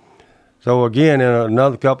out. So again, in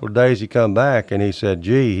another couple of days, he come back and he said,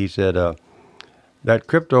 that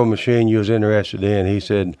crypto machine you was interested in, he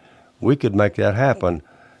said, we could make that happen.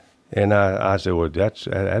 And I said, well,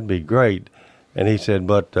 that'd be great. And he said,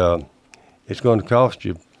 but it's going to cost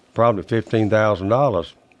you probably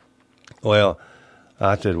 $15,000. Well,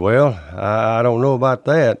 I said, well, I don't know about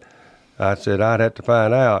that. I said, I'd have to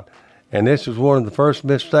find out. And this was one of the first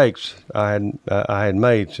mistakes I had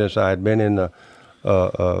made since I had been in the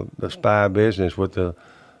spy business with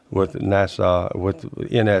NASA, with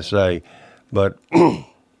NSA. But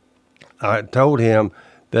I told him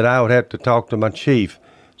that I would have to talk to my chief.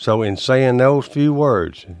 So in saying those few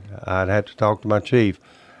words, I'd have to talk to my chief.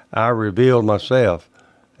 I revealed myself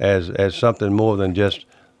as something more than just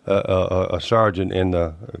a sergeant in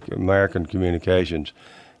the American communications.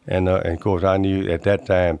 And of course, I knew at that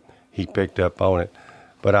time he picked up on it.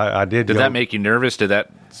 But I did. Did that make you nervous? Did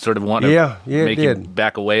that sort of want to make you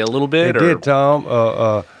back away a little bit? It did, Tom.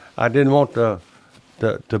 I didn't want to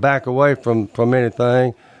back away from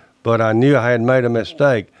anything, but I knew I had made a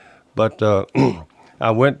mistake. But I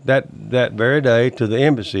went that very day to the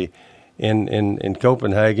embassy in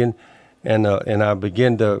Copenhagen, and I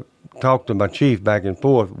began to talk to my chief back and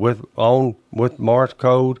forth with Morse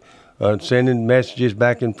code, sending messages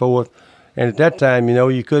back and forth. And at that time,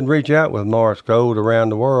 you couldn't reach out with Morse code around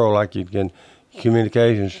the world like you can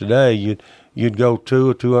communications today. You'd go 200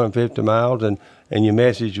 or 250 miles, and your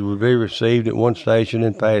message would be received at one station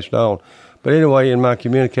and passed on. But anyway, in my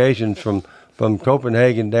communications from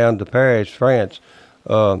Copenhagen down to Paris, France,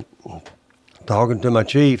 talking to my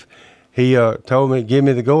chief, he told me, give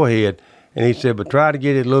me the go-ahead. And he said, but try to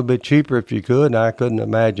get it a little bit cheaper if you could. And I couldn't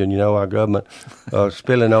imagine, our government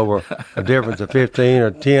spilling over a difference of $10,000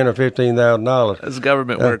 or $15,000. That's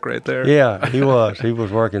government work right there. Yeah, he was. He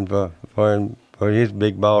was working for his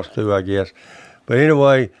big boss too, I guess. But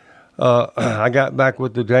anyway, I got back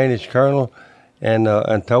with the Danish colonel and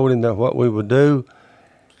told him that what we would do.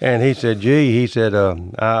 And he said,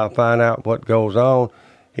 I'll find out what goes on.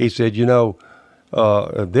 He said,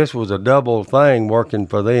 this was a double thing working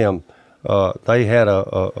for them. They had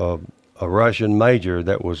a Russian major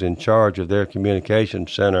that was in charge of their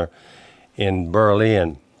communications center in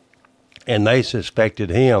Berlin, and they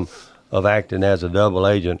suspected him of acting as a double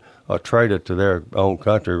agent, a traitor to their own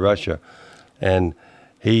country, Russia. And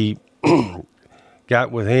he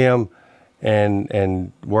got with him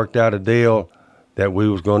and worked out a deal that we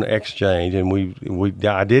was going to exchange, and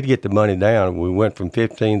I did get the money down. We went from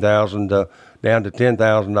 $15,000 down to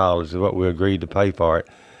 $10,000 is what we agreed to pay for it.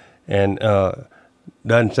 And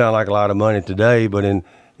doesn't sound like a lot of money today, but in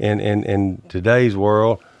today's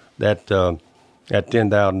world, that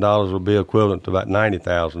 $10,000 would be equivalent to about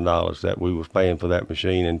 $90,000 that we was paying for that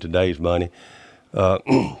machine in today's money.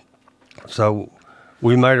 So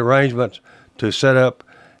we made arrangements to set up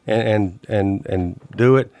and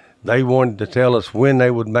do it. They wanted to tell us when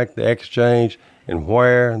they would make the exchange and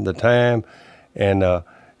where and the time, and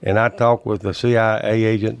I talked with the CIA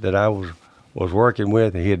agent that I was working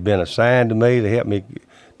with. He had been assigned to me to help me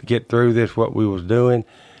to get through this, what we was doing.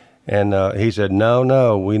 And he said,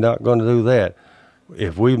 no, we're not going to do that.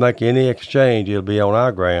 If we make any exchange, it'll be on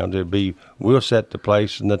our grounds. We'll set the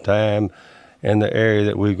place and the time and the area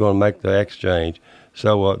that we're going to make the exchange.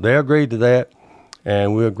 So they agreed to that,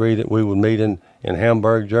 and we agreed that we would meet in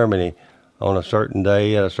Hamburg, Germany on a certain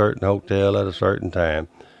day at a certain hotel at a certain time.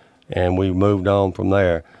 And we moved on from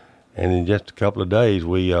there. And in just a couple of days,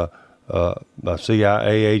 a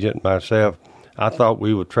CIA agent, myself, I thought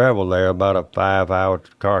we would travel there about a 5-hour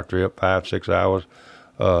car trip, 5-6 hours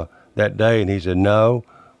that day. And he said, no,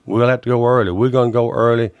 we'll have to go early. We're going to go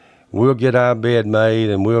early. We'll get our bed made,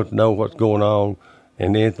 and we'll know what's going on.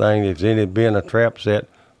 And anything, if there's been a trap set,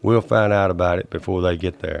 we'll find out about it before they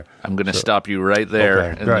get there. I'm going to stop you right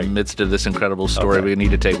there in the midst of this incredible story. Okay. We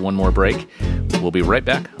need to take one more break. We'll be right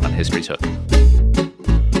back on History's Hook.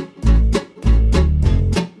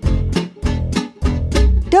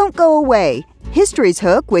 Don't go away. History's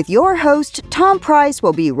Hook with your host, Tom Price,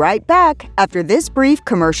 will be right back after this brief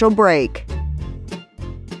commercial break.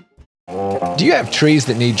 Do you have trees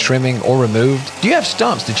that need trimming or removed? Do you have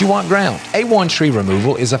stumps that you want ground? A1 Tree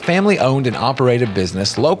Removal is a family-owned and operated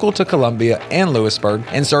business local to Columbia and Lewisburg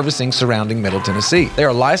and servicing surrounding Middle Tennessee. They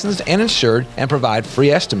are licensed and insured and provide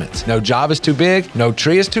free estimates. No job is too big, no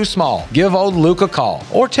tree is too small. Give old Luke a call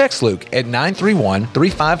or text Luke at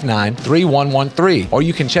 931-359-3113, or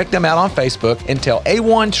you can check them out on Facebook and tell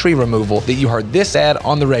A1 Tree Removal that you heard this ad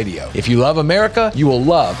on the radio. If you love America, you will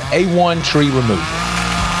love A1 Tree Removal.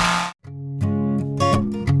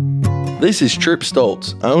 This is Tripp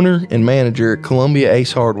Stoltz, owner and manager at Columbia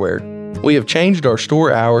Ace Hardware. We have changed our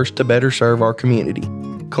store hours to better serve our community.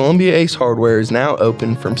 Columbia Ace Hardware is now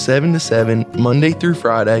open from 7 to 7 Monday through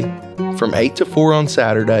Friday, from 8 to 4 on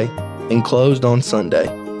Saturday, and closed on Sunday.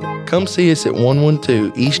 Come see us at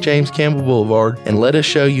 112 East James Campbell Boulevard and let us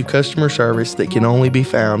show you customer service that can only be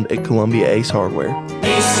found at Columbia Ace Hardware.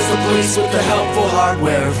 Ace is the place with the helpful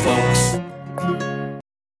hardware, folks.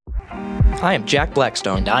 I am Jack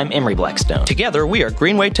Blackstone. And I'm Emery Blackstone. Together, we are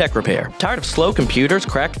Greenway Tech Repair. Tired of slow computers,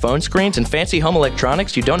 cracked phone screens, and fancy home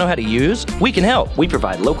electronics you don't know how to use? We can help. We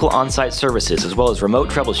provide local on-site services as well as remote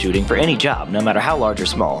troubleshooting for any job, no matter how large or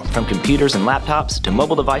small, from computers and laptops to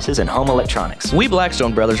mobile devices and home electronics. We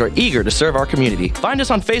Blackstone brothers are eager to serve our community. Find us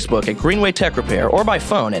on Facebook at Greenway Tech Repair or by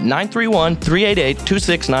phone at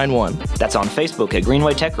 931-388-2691. That's on Facebook at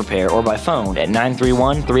Greenway Tech Repair or by phone at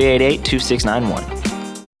 931-388-2691.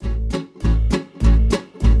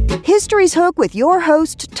 History's Hook with your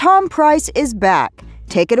host, Tom Price, is back.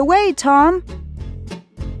 Take it away, Tom.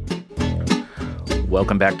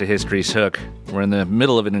 Welcome back to History's Hook. We're in the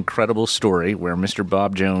middle of an incredible story where Mr.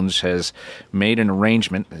 Bob Jones has made an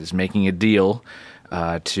arrangement, is making a deal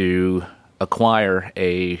to acquire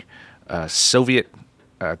a Soviet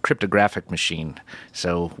cryptographic machine.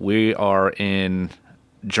 So we are in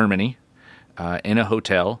Germany, in a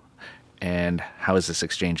hotel, and how is this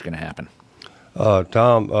exchange going to happen?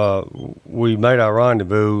 Tom, we made our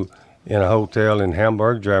rendezvous in a hotel in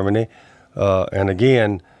Hamburg, Germany. And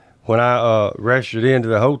again, when I registered into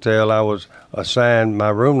the hotel, I was assigned, my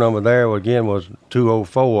room number there again was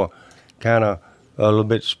 204, kind of a little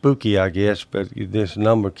bit spooky, I guess, but this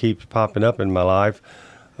number keeps popping up in my life.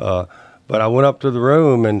 But I went up to the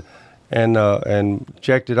room and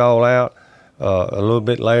checked it all out. A little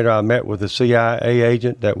bit later, I met with the CIA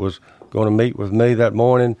agent that was going to meet with me that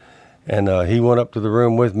morning. And he went up to the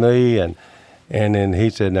room with me, and then he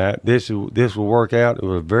said, "Now this will work out." It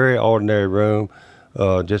was a very ordinary room,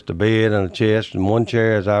 just a bed and a chest and one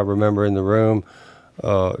chair, as I remember in the room.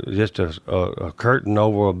 Just a curtain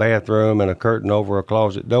over a bathroom and a curtain over a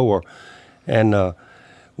closet door. And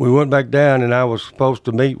we went back down, and I was supposed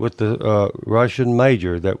to meet with the Russian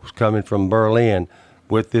major that was coming from Berlin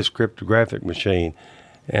with this cryptographic machine.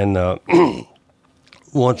 And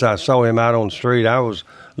once I saw him out on the street, I was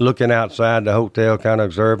looking outside the hotel, kind of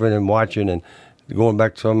observing and watching and going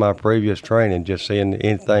back to some of my previous training, just seeing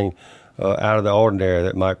anything out of the ordinary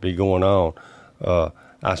that might be going on.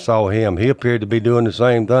 I saw him. He appeared to be doing the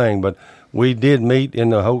same thing, but we did meet in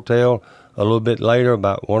the hotel a little bit later,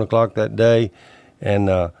 about 1 o'clock that day. And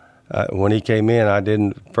when he came in, I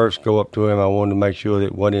didn't first go up to him. I wanted to make sure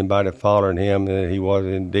that wasn't anybody following him, that he was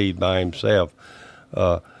indeed by himself.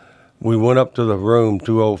 We went up to the room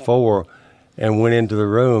 204 and went into the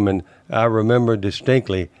room, and I remember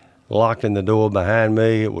distinctly locking the door behind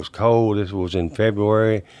me. It was cold. This was in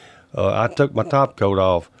February. I took my top coat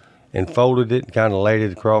off and folded it and kind of laid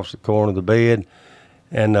it across the corner of the bed,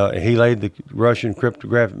 and he laid the Russian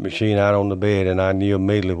cryptographic machine out on the bed, and I knew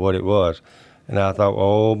immediately what it was. And I thought,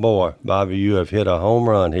 oh, boy, Bobby, you have hit a home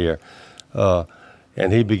run here.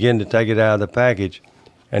 And he began to take it out of the package,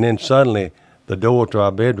 and then suddenly the door to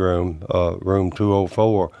our bedroom, room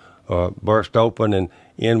 204, burst open, and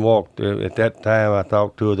in walked, at that time, I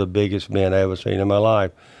thought, two of the biggest men I ever seen in my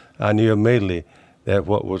life. I knew immediately that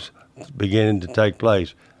what was beginning to take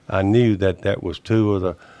place. I knew that that was two of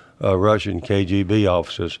the Russian KGB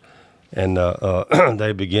officers, and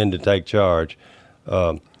they began to take charge.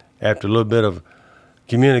 After a little bit of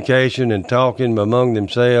communication and talking among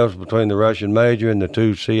themselves between the Russian major and the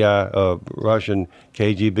two Russian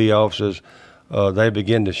KGB officers, they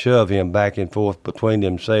began to shove him back and forth between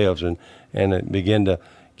themselves, and it began to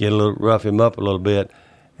get rough him up a little bit.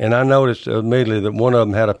 And I noticed immediately that one of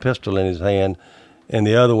them had a pistol in his hand, and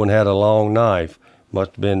the other one had a long knife,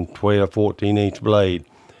 must have been 12, 14-inch blade.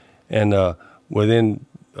 And within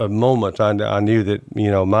a moment, I knew that,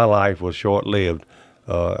 my life was short-lived.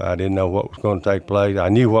 I didn't know what was going to take place. I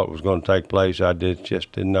knew what was going to take place. I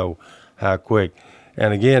just didn't know how quick.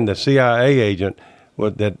 And again, the CIA agent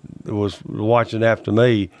that was watching after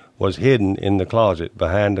me was hidden in the closet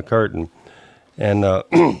behind the curtain. And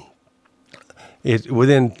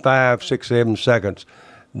within 5, 6, 7 seconds,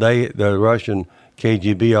 the Russian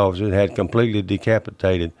KGB officers had completely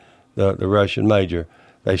decapitated the Russian major.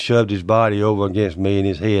 They shoved his body over against me, and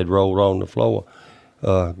his head rolled on the floor.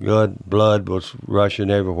 Blood was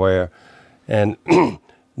rushing everywhere. And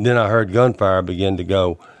then I heard gunfire begin to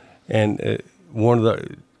go. And one of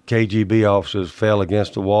the KGB officers fell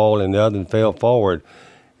against the wall, and the other fell forward.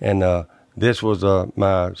 And this was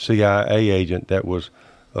my CIA agent that was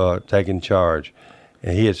taking charge.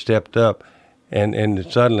 And he had stepped up, and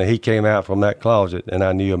suddenly he came out from that closet, and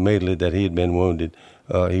I knew immediately that he had been wounded.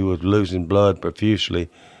 He was losing blood profusely,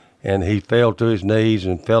 and he fell to his knees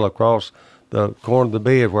and fell across the corner of the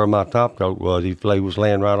bed where my topcoat was. He was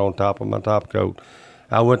laying right on top of my topcoat.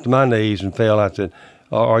 I went to my knees and fell. I said,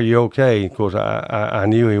 "Are you okay?" Of course, I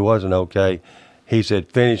knew he wasn't okay. He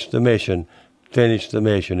said, finish the mission,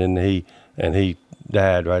 and he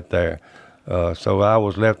died right there. So I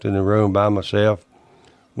was left in the room by myself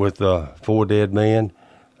with 4 dead men,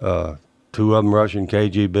 2 of them Russian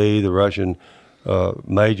KGB, the Russian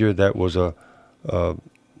major that was a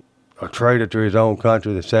traitor to his own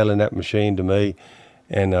country that's selling that machine to me.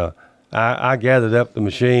 And I gathered up the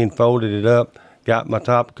machine, folded it up, got my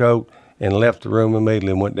top coat, and left the room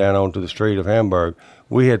immediately and went down onto the street of Hamburg.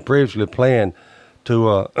 We had previously planned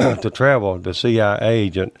to travel, the CIA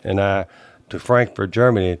agent and I, to Frankfurt,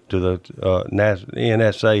 Germany, to the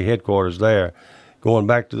NSA headquarters there, going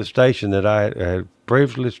back to the station that I had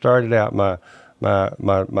previously started out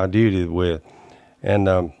my duty with. And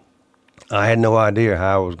I had no idea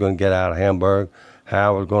how I was going to get out of Hamburg,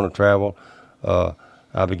 how I was going to travel.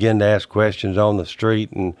 I began to ask questions on the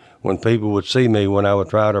street, and when people would see me, when I would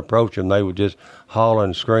try to approach them, they would just holler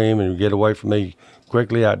and scream and get away from me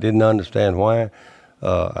quickly. I didn't understand why.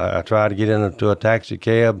 I tried to get into a taxi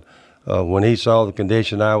cab. When he saw the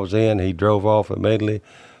condition I was in, he drove off immediately.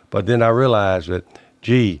 But then I realized that,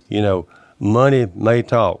 money may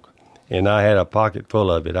talk, and I had a pocket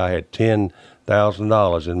full of it. I had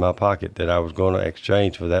 $10,000 in my pocket that I was going to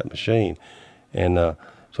exchange for that machine. And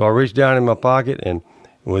so I reached down in my pocket, and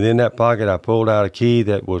within that pocket I pulled out a key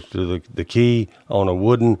that was the key on a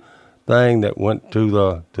wooden thing that went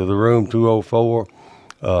to the room 204.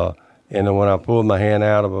 And then when I pulled my hand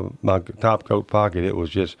out of my top coat pocket, it was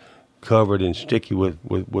just covered and sticky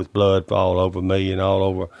with blood all over me and all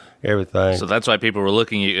over everything. So that's why people were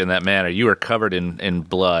looking at you in that manner. You were covered in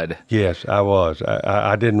blood. Yes, I was.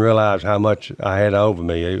 I didn't realize how much I had over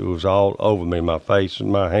me. It was all over me, my face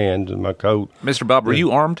and my hands and my coat. Mr. Bob, were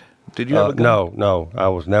you armed? Did you have a gun? No, I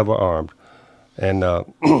was never armed. And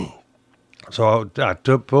so I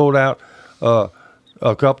pulled out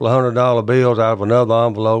a couple of $100 bills out of another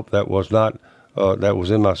envelope that was not that was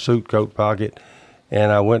in my suit coat pocket.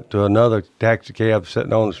 And I went to another taxi cab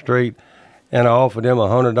sitting on the street, and I offered him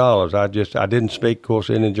 $100. I didn't speak, of course,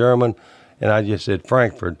 any German, and I just said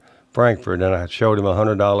Frankfurt, and I showed him a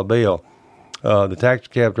 $100 bill. The taxi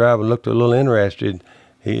cab driver looked a little interested.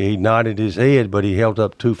 He nodded his head, but he held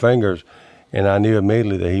up 2 fingers, and I knew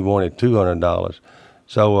immediately that he wanted $200.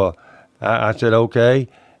 So I said okay,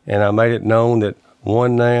 and I made it known that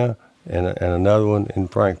one there and another one in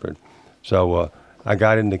Frankfurt. So I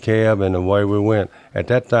got in the cab, and away we went. At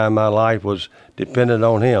that time, my life was dependent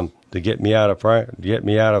on him to get me out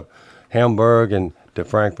of Hamburg and to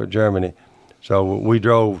Frankfurt, Germany. So we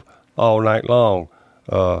drove all night long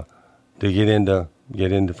to get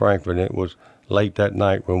into Frankfurt. And it was late that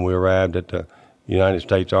night when we arrived at the United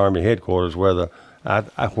States Army headquarters, where I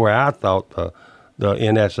thought the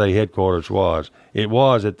NSA headquarters was. It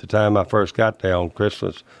was at the time I first got there on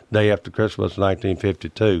Christmas, day after Christmas,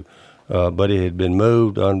 1952. But it had been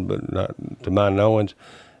moved to my knowings.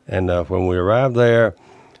 And when we arrived there,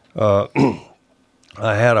 I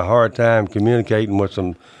had a hard time communicating with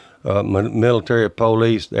some military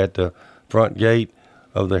police at the front gate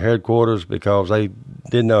of the headquarters because they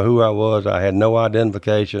didn't know who I was. I had no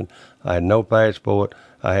identification. I had no passport.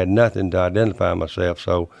 I had nothing to identify myself.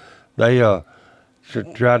 So they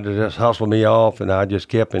tried to just hustle me off, and I just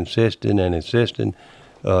kept insisting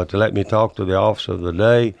to let me talk to the officer of the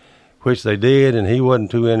day, which they did, and he wasn't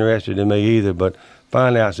too interested in me either. But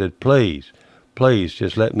finally I said, please,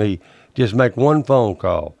 just make one phone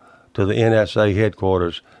call to the NSA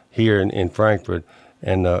headquarters here in Frankfurt,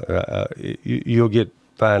 and you'll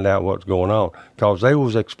find out what's going on. Because they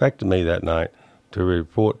was expecting me that night to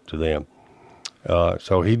report to them.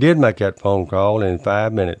 So he did make that phone call, and in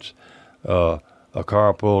 5 minutes, a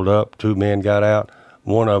car pulled up, 2 men got out.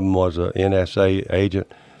 One of them was an NSA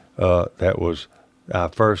agent that was I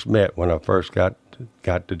first met when I first got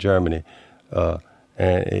to Germany,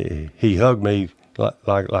 and he hugged me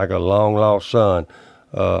like a long lost son,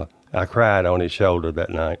 I cried on his shoulder that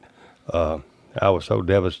night. I was so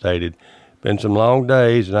devastated. Been some long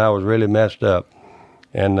days, and I was really messed up.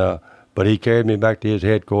 And but he carried me back to his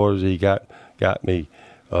headquarters. He got me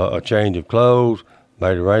a change of clothes,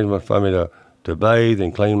 made arrangements for me to bathe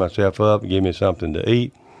and clean myself up and give me something to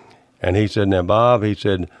eat. And he said, "Now, Bob," he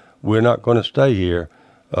said, "we're not going to stay here.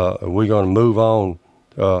 We're going to move on.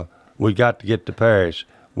 We got to get to Paris.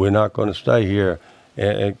 We're not going to stay here.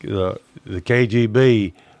 And the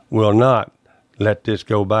KGB will not let this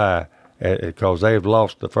go by because they've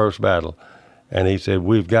lost the first battle." And he said,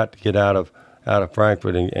 "We've got to get out of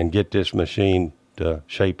Frankfurt and get this machine to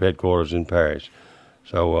shape headquarters in Paris."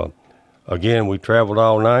 So again, we traveled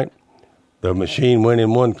all night. The machine went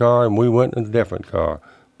in one car and we went in a different car,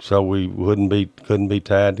 so we couldn't be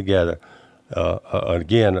tied together.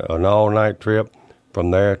 Again, an all-night trip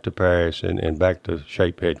from there to Paris and back to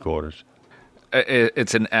shape headquarters.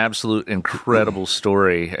 It's an absolute incredible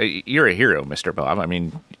story. You're a hero, Mr. Bob. I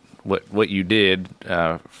mean, what you did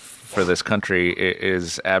for this country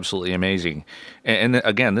is absolutely amazing. And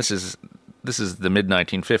again, this is the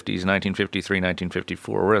mid-1950s, 1953,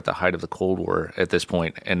 1954. We're at the height of the Cold War at this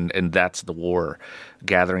point, and that's the war,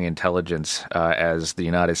 gathering intelligence as the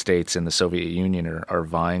United States and the Soviet Union are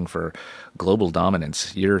vying for global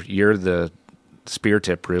dominance. You're the spear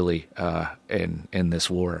tip, really, in this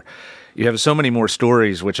war. You have so many more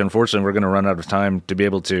stories, which unfortunately we're going to run out of time to be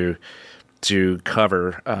able to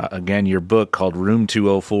cover. Again, your book called Room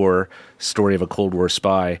 204, Story of a Cold War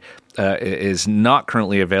Spy, is not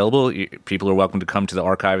currently available. People are welcome to come to the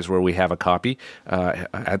archives where we have a copy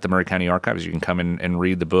at the Murray County Archives. You can come in and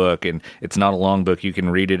read the book, and it's not a long book. You can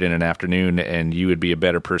read it in an afternoon, and you would be a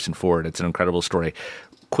better person for it. It's an incredible story.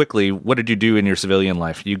 Quickly, what did you do in your civilian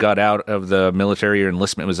life? You got out of the military. Your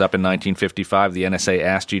enlistment was up in 1955. The NSA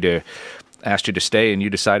asked you to stay, and you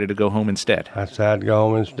decided to go home instead. I decided to go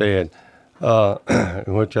home instead,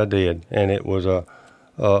 which I did. And it was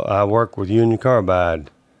I worked with Union Carbide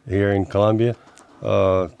here in Columbia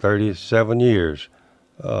 37 years.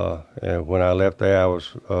 And when I left there, I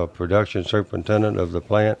was production superintendent of the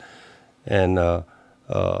plant. And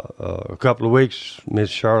a couple of weeks, Miss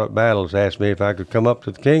Charlotte Battles asked me if I could come up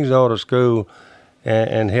to the King's Daughter School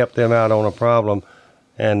and help them out on a problem.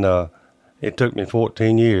 And it took me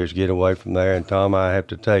 14 years to get away from there. And Tom, I have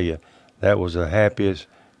to tell you, that was the happiest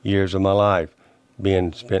years of my life,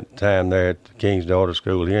 spent time there at the King's Daughter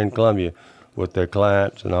School here in Columbia with their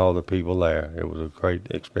clients and all the people there. It was a great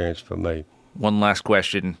experience for me. One last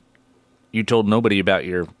question. You told nobody about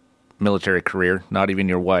your military career, not even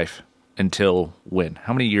your wife, until when?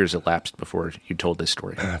 How many years elapsed before you told this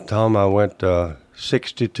story? Tom, I went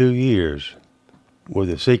 62 years with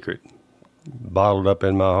a secret bottled up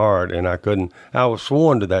in my heart, and I was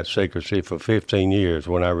sworn to that secrecy for 15 years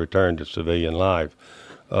when I returned to civilian life.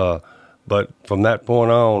 But from that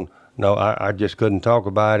point on, no, I just couldn't talk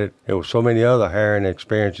about it. There were so many other harrowing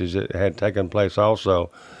experiences that had taken place also.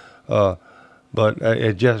 But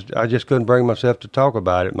I just couldn't bring myself to talk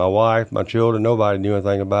about it. My wife, my children, nobody knew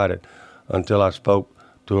anything about it until I spoke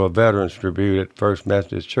to a Veterans Tribute at First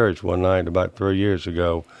Methodist Church one night about 3 years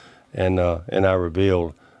ago, and I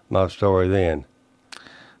revealed my story then.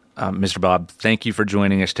 Mr. Bob, thank you for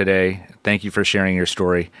joining us today. Thank you for sharing your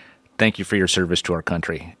story. Thank you for your service to our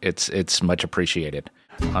country. It's much appreciated.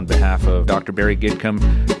 On behalf of Dr. Barry Gidcombe,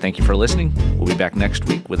 thank you for listening. We'll be back next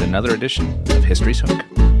week with another edition of History's Hook.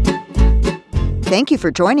 Thank you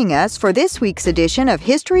for joining us for this week's edition of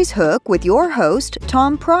History's Hook with your host,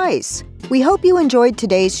 Tom Price. We hope you enjoyed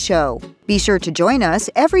today's show. Be sure to join us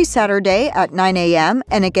every Saturday at 9 a.m.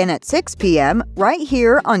 and again at 6 p.m. right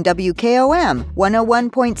here on WKOM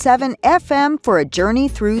 101.7 FM for a journey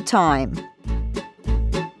through time.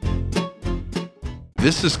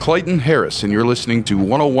 This is Clayton Harris, and you're listening to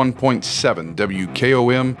 101.7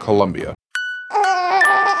 WKOM Columbia.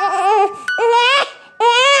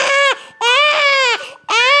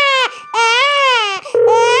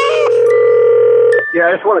 Yeah,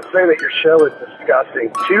 I just want to say that your show is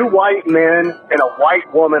disgusting. 2 white men and a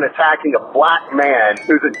white woman attacking a black man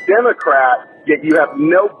who's a Democrat, yet you have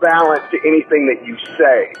no balance to anything that you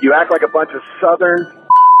say. You act like a bunch of Southern.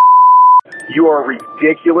 You are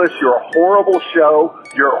ridiculous. You're a horrible show.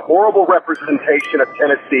 You're a horrible representation of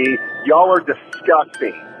Tennessee. Y'all are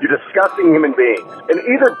disgusting. You're disgusting human beings. And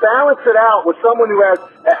either balance it out with someone who has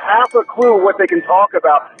a half a clue what they can talk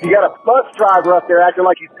about. You got a bus driver up there acting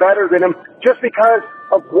like he's better than him just because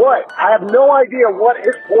of what? I have no idea what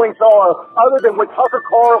his points are other than what Tucker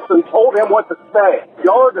Carlson told him what to say.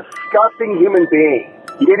 Y'all are disgusting human beings.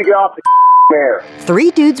 You need to get off the Mayor.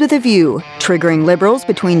 Three Dudes with a View, triggering liberals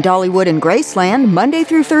between Dollywood and Graceland Monday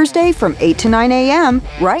through Thursday from 8 to 9 a.m.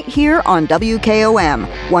 right here on WKOM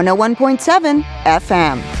 101.7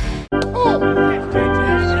 FM.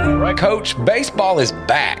 Coach, baseball is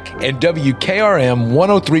back, and WKRM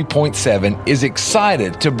 103.7 is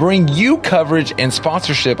excited to bring you coverage and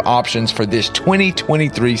sponsorship options for this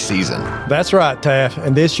 2023 season. That's right, Taff.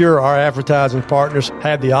 And this year, our advertising partners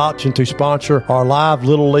have the option to sponsor our live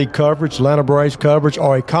Little League coverage, Atlanta Braves coverage,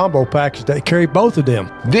 or a combo package that carry both of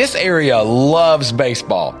them. This area loves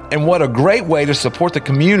baseball, and what a great way to support the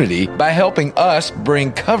community by helping us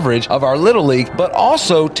bring coverage of our Little League, but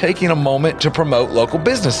also taking a moment to promote local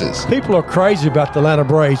businesses. People are crazy about the Atlanta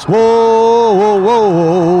Braves. Whoa, whoa, whoa,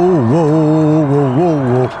 whoa, whoa, whoa,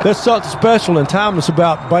 whoa, whoa. There's something special and timeless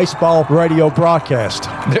about baseball radio broadcast.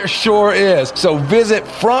 There sure is. So visit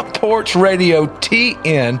Front Porch Radio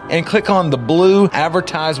TN and click on the blue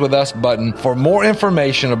Advertise With Us button for more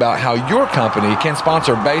information about how your company can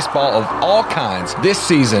sponsor baseball of all kinds this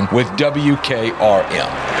season with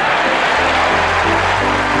WKRM.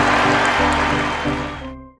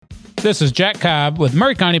 This is Jack Cobb with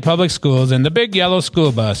Murray County Public Schools and the Big Yellow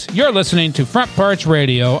School Bus. You're listening to Front Porch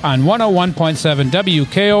Radio on 101.7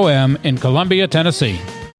 WKOM in Columbia, Tennessee.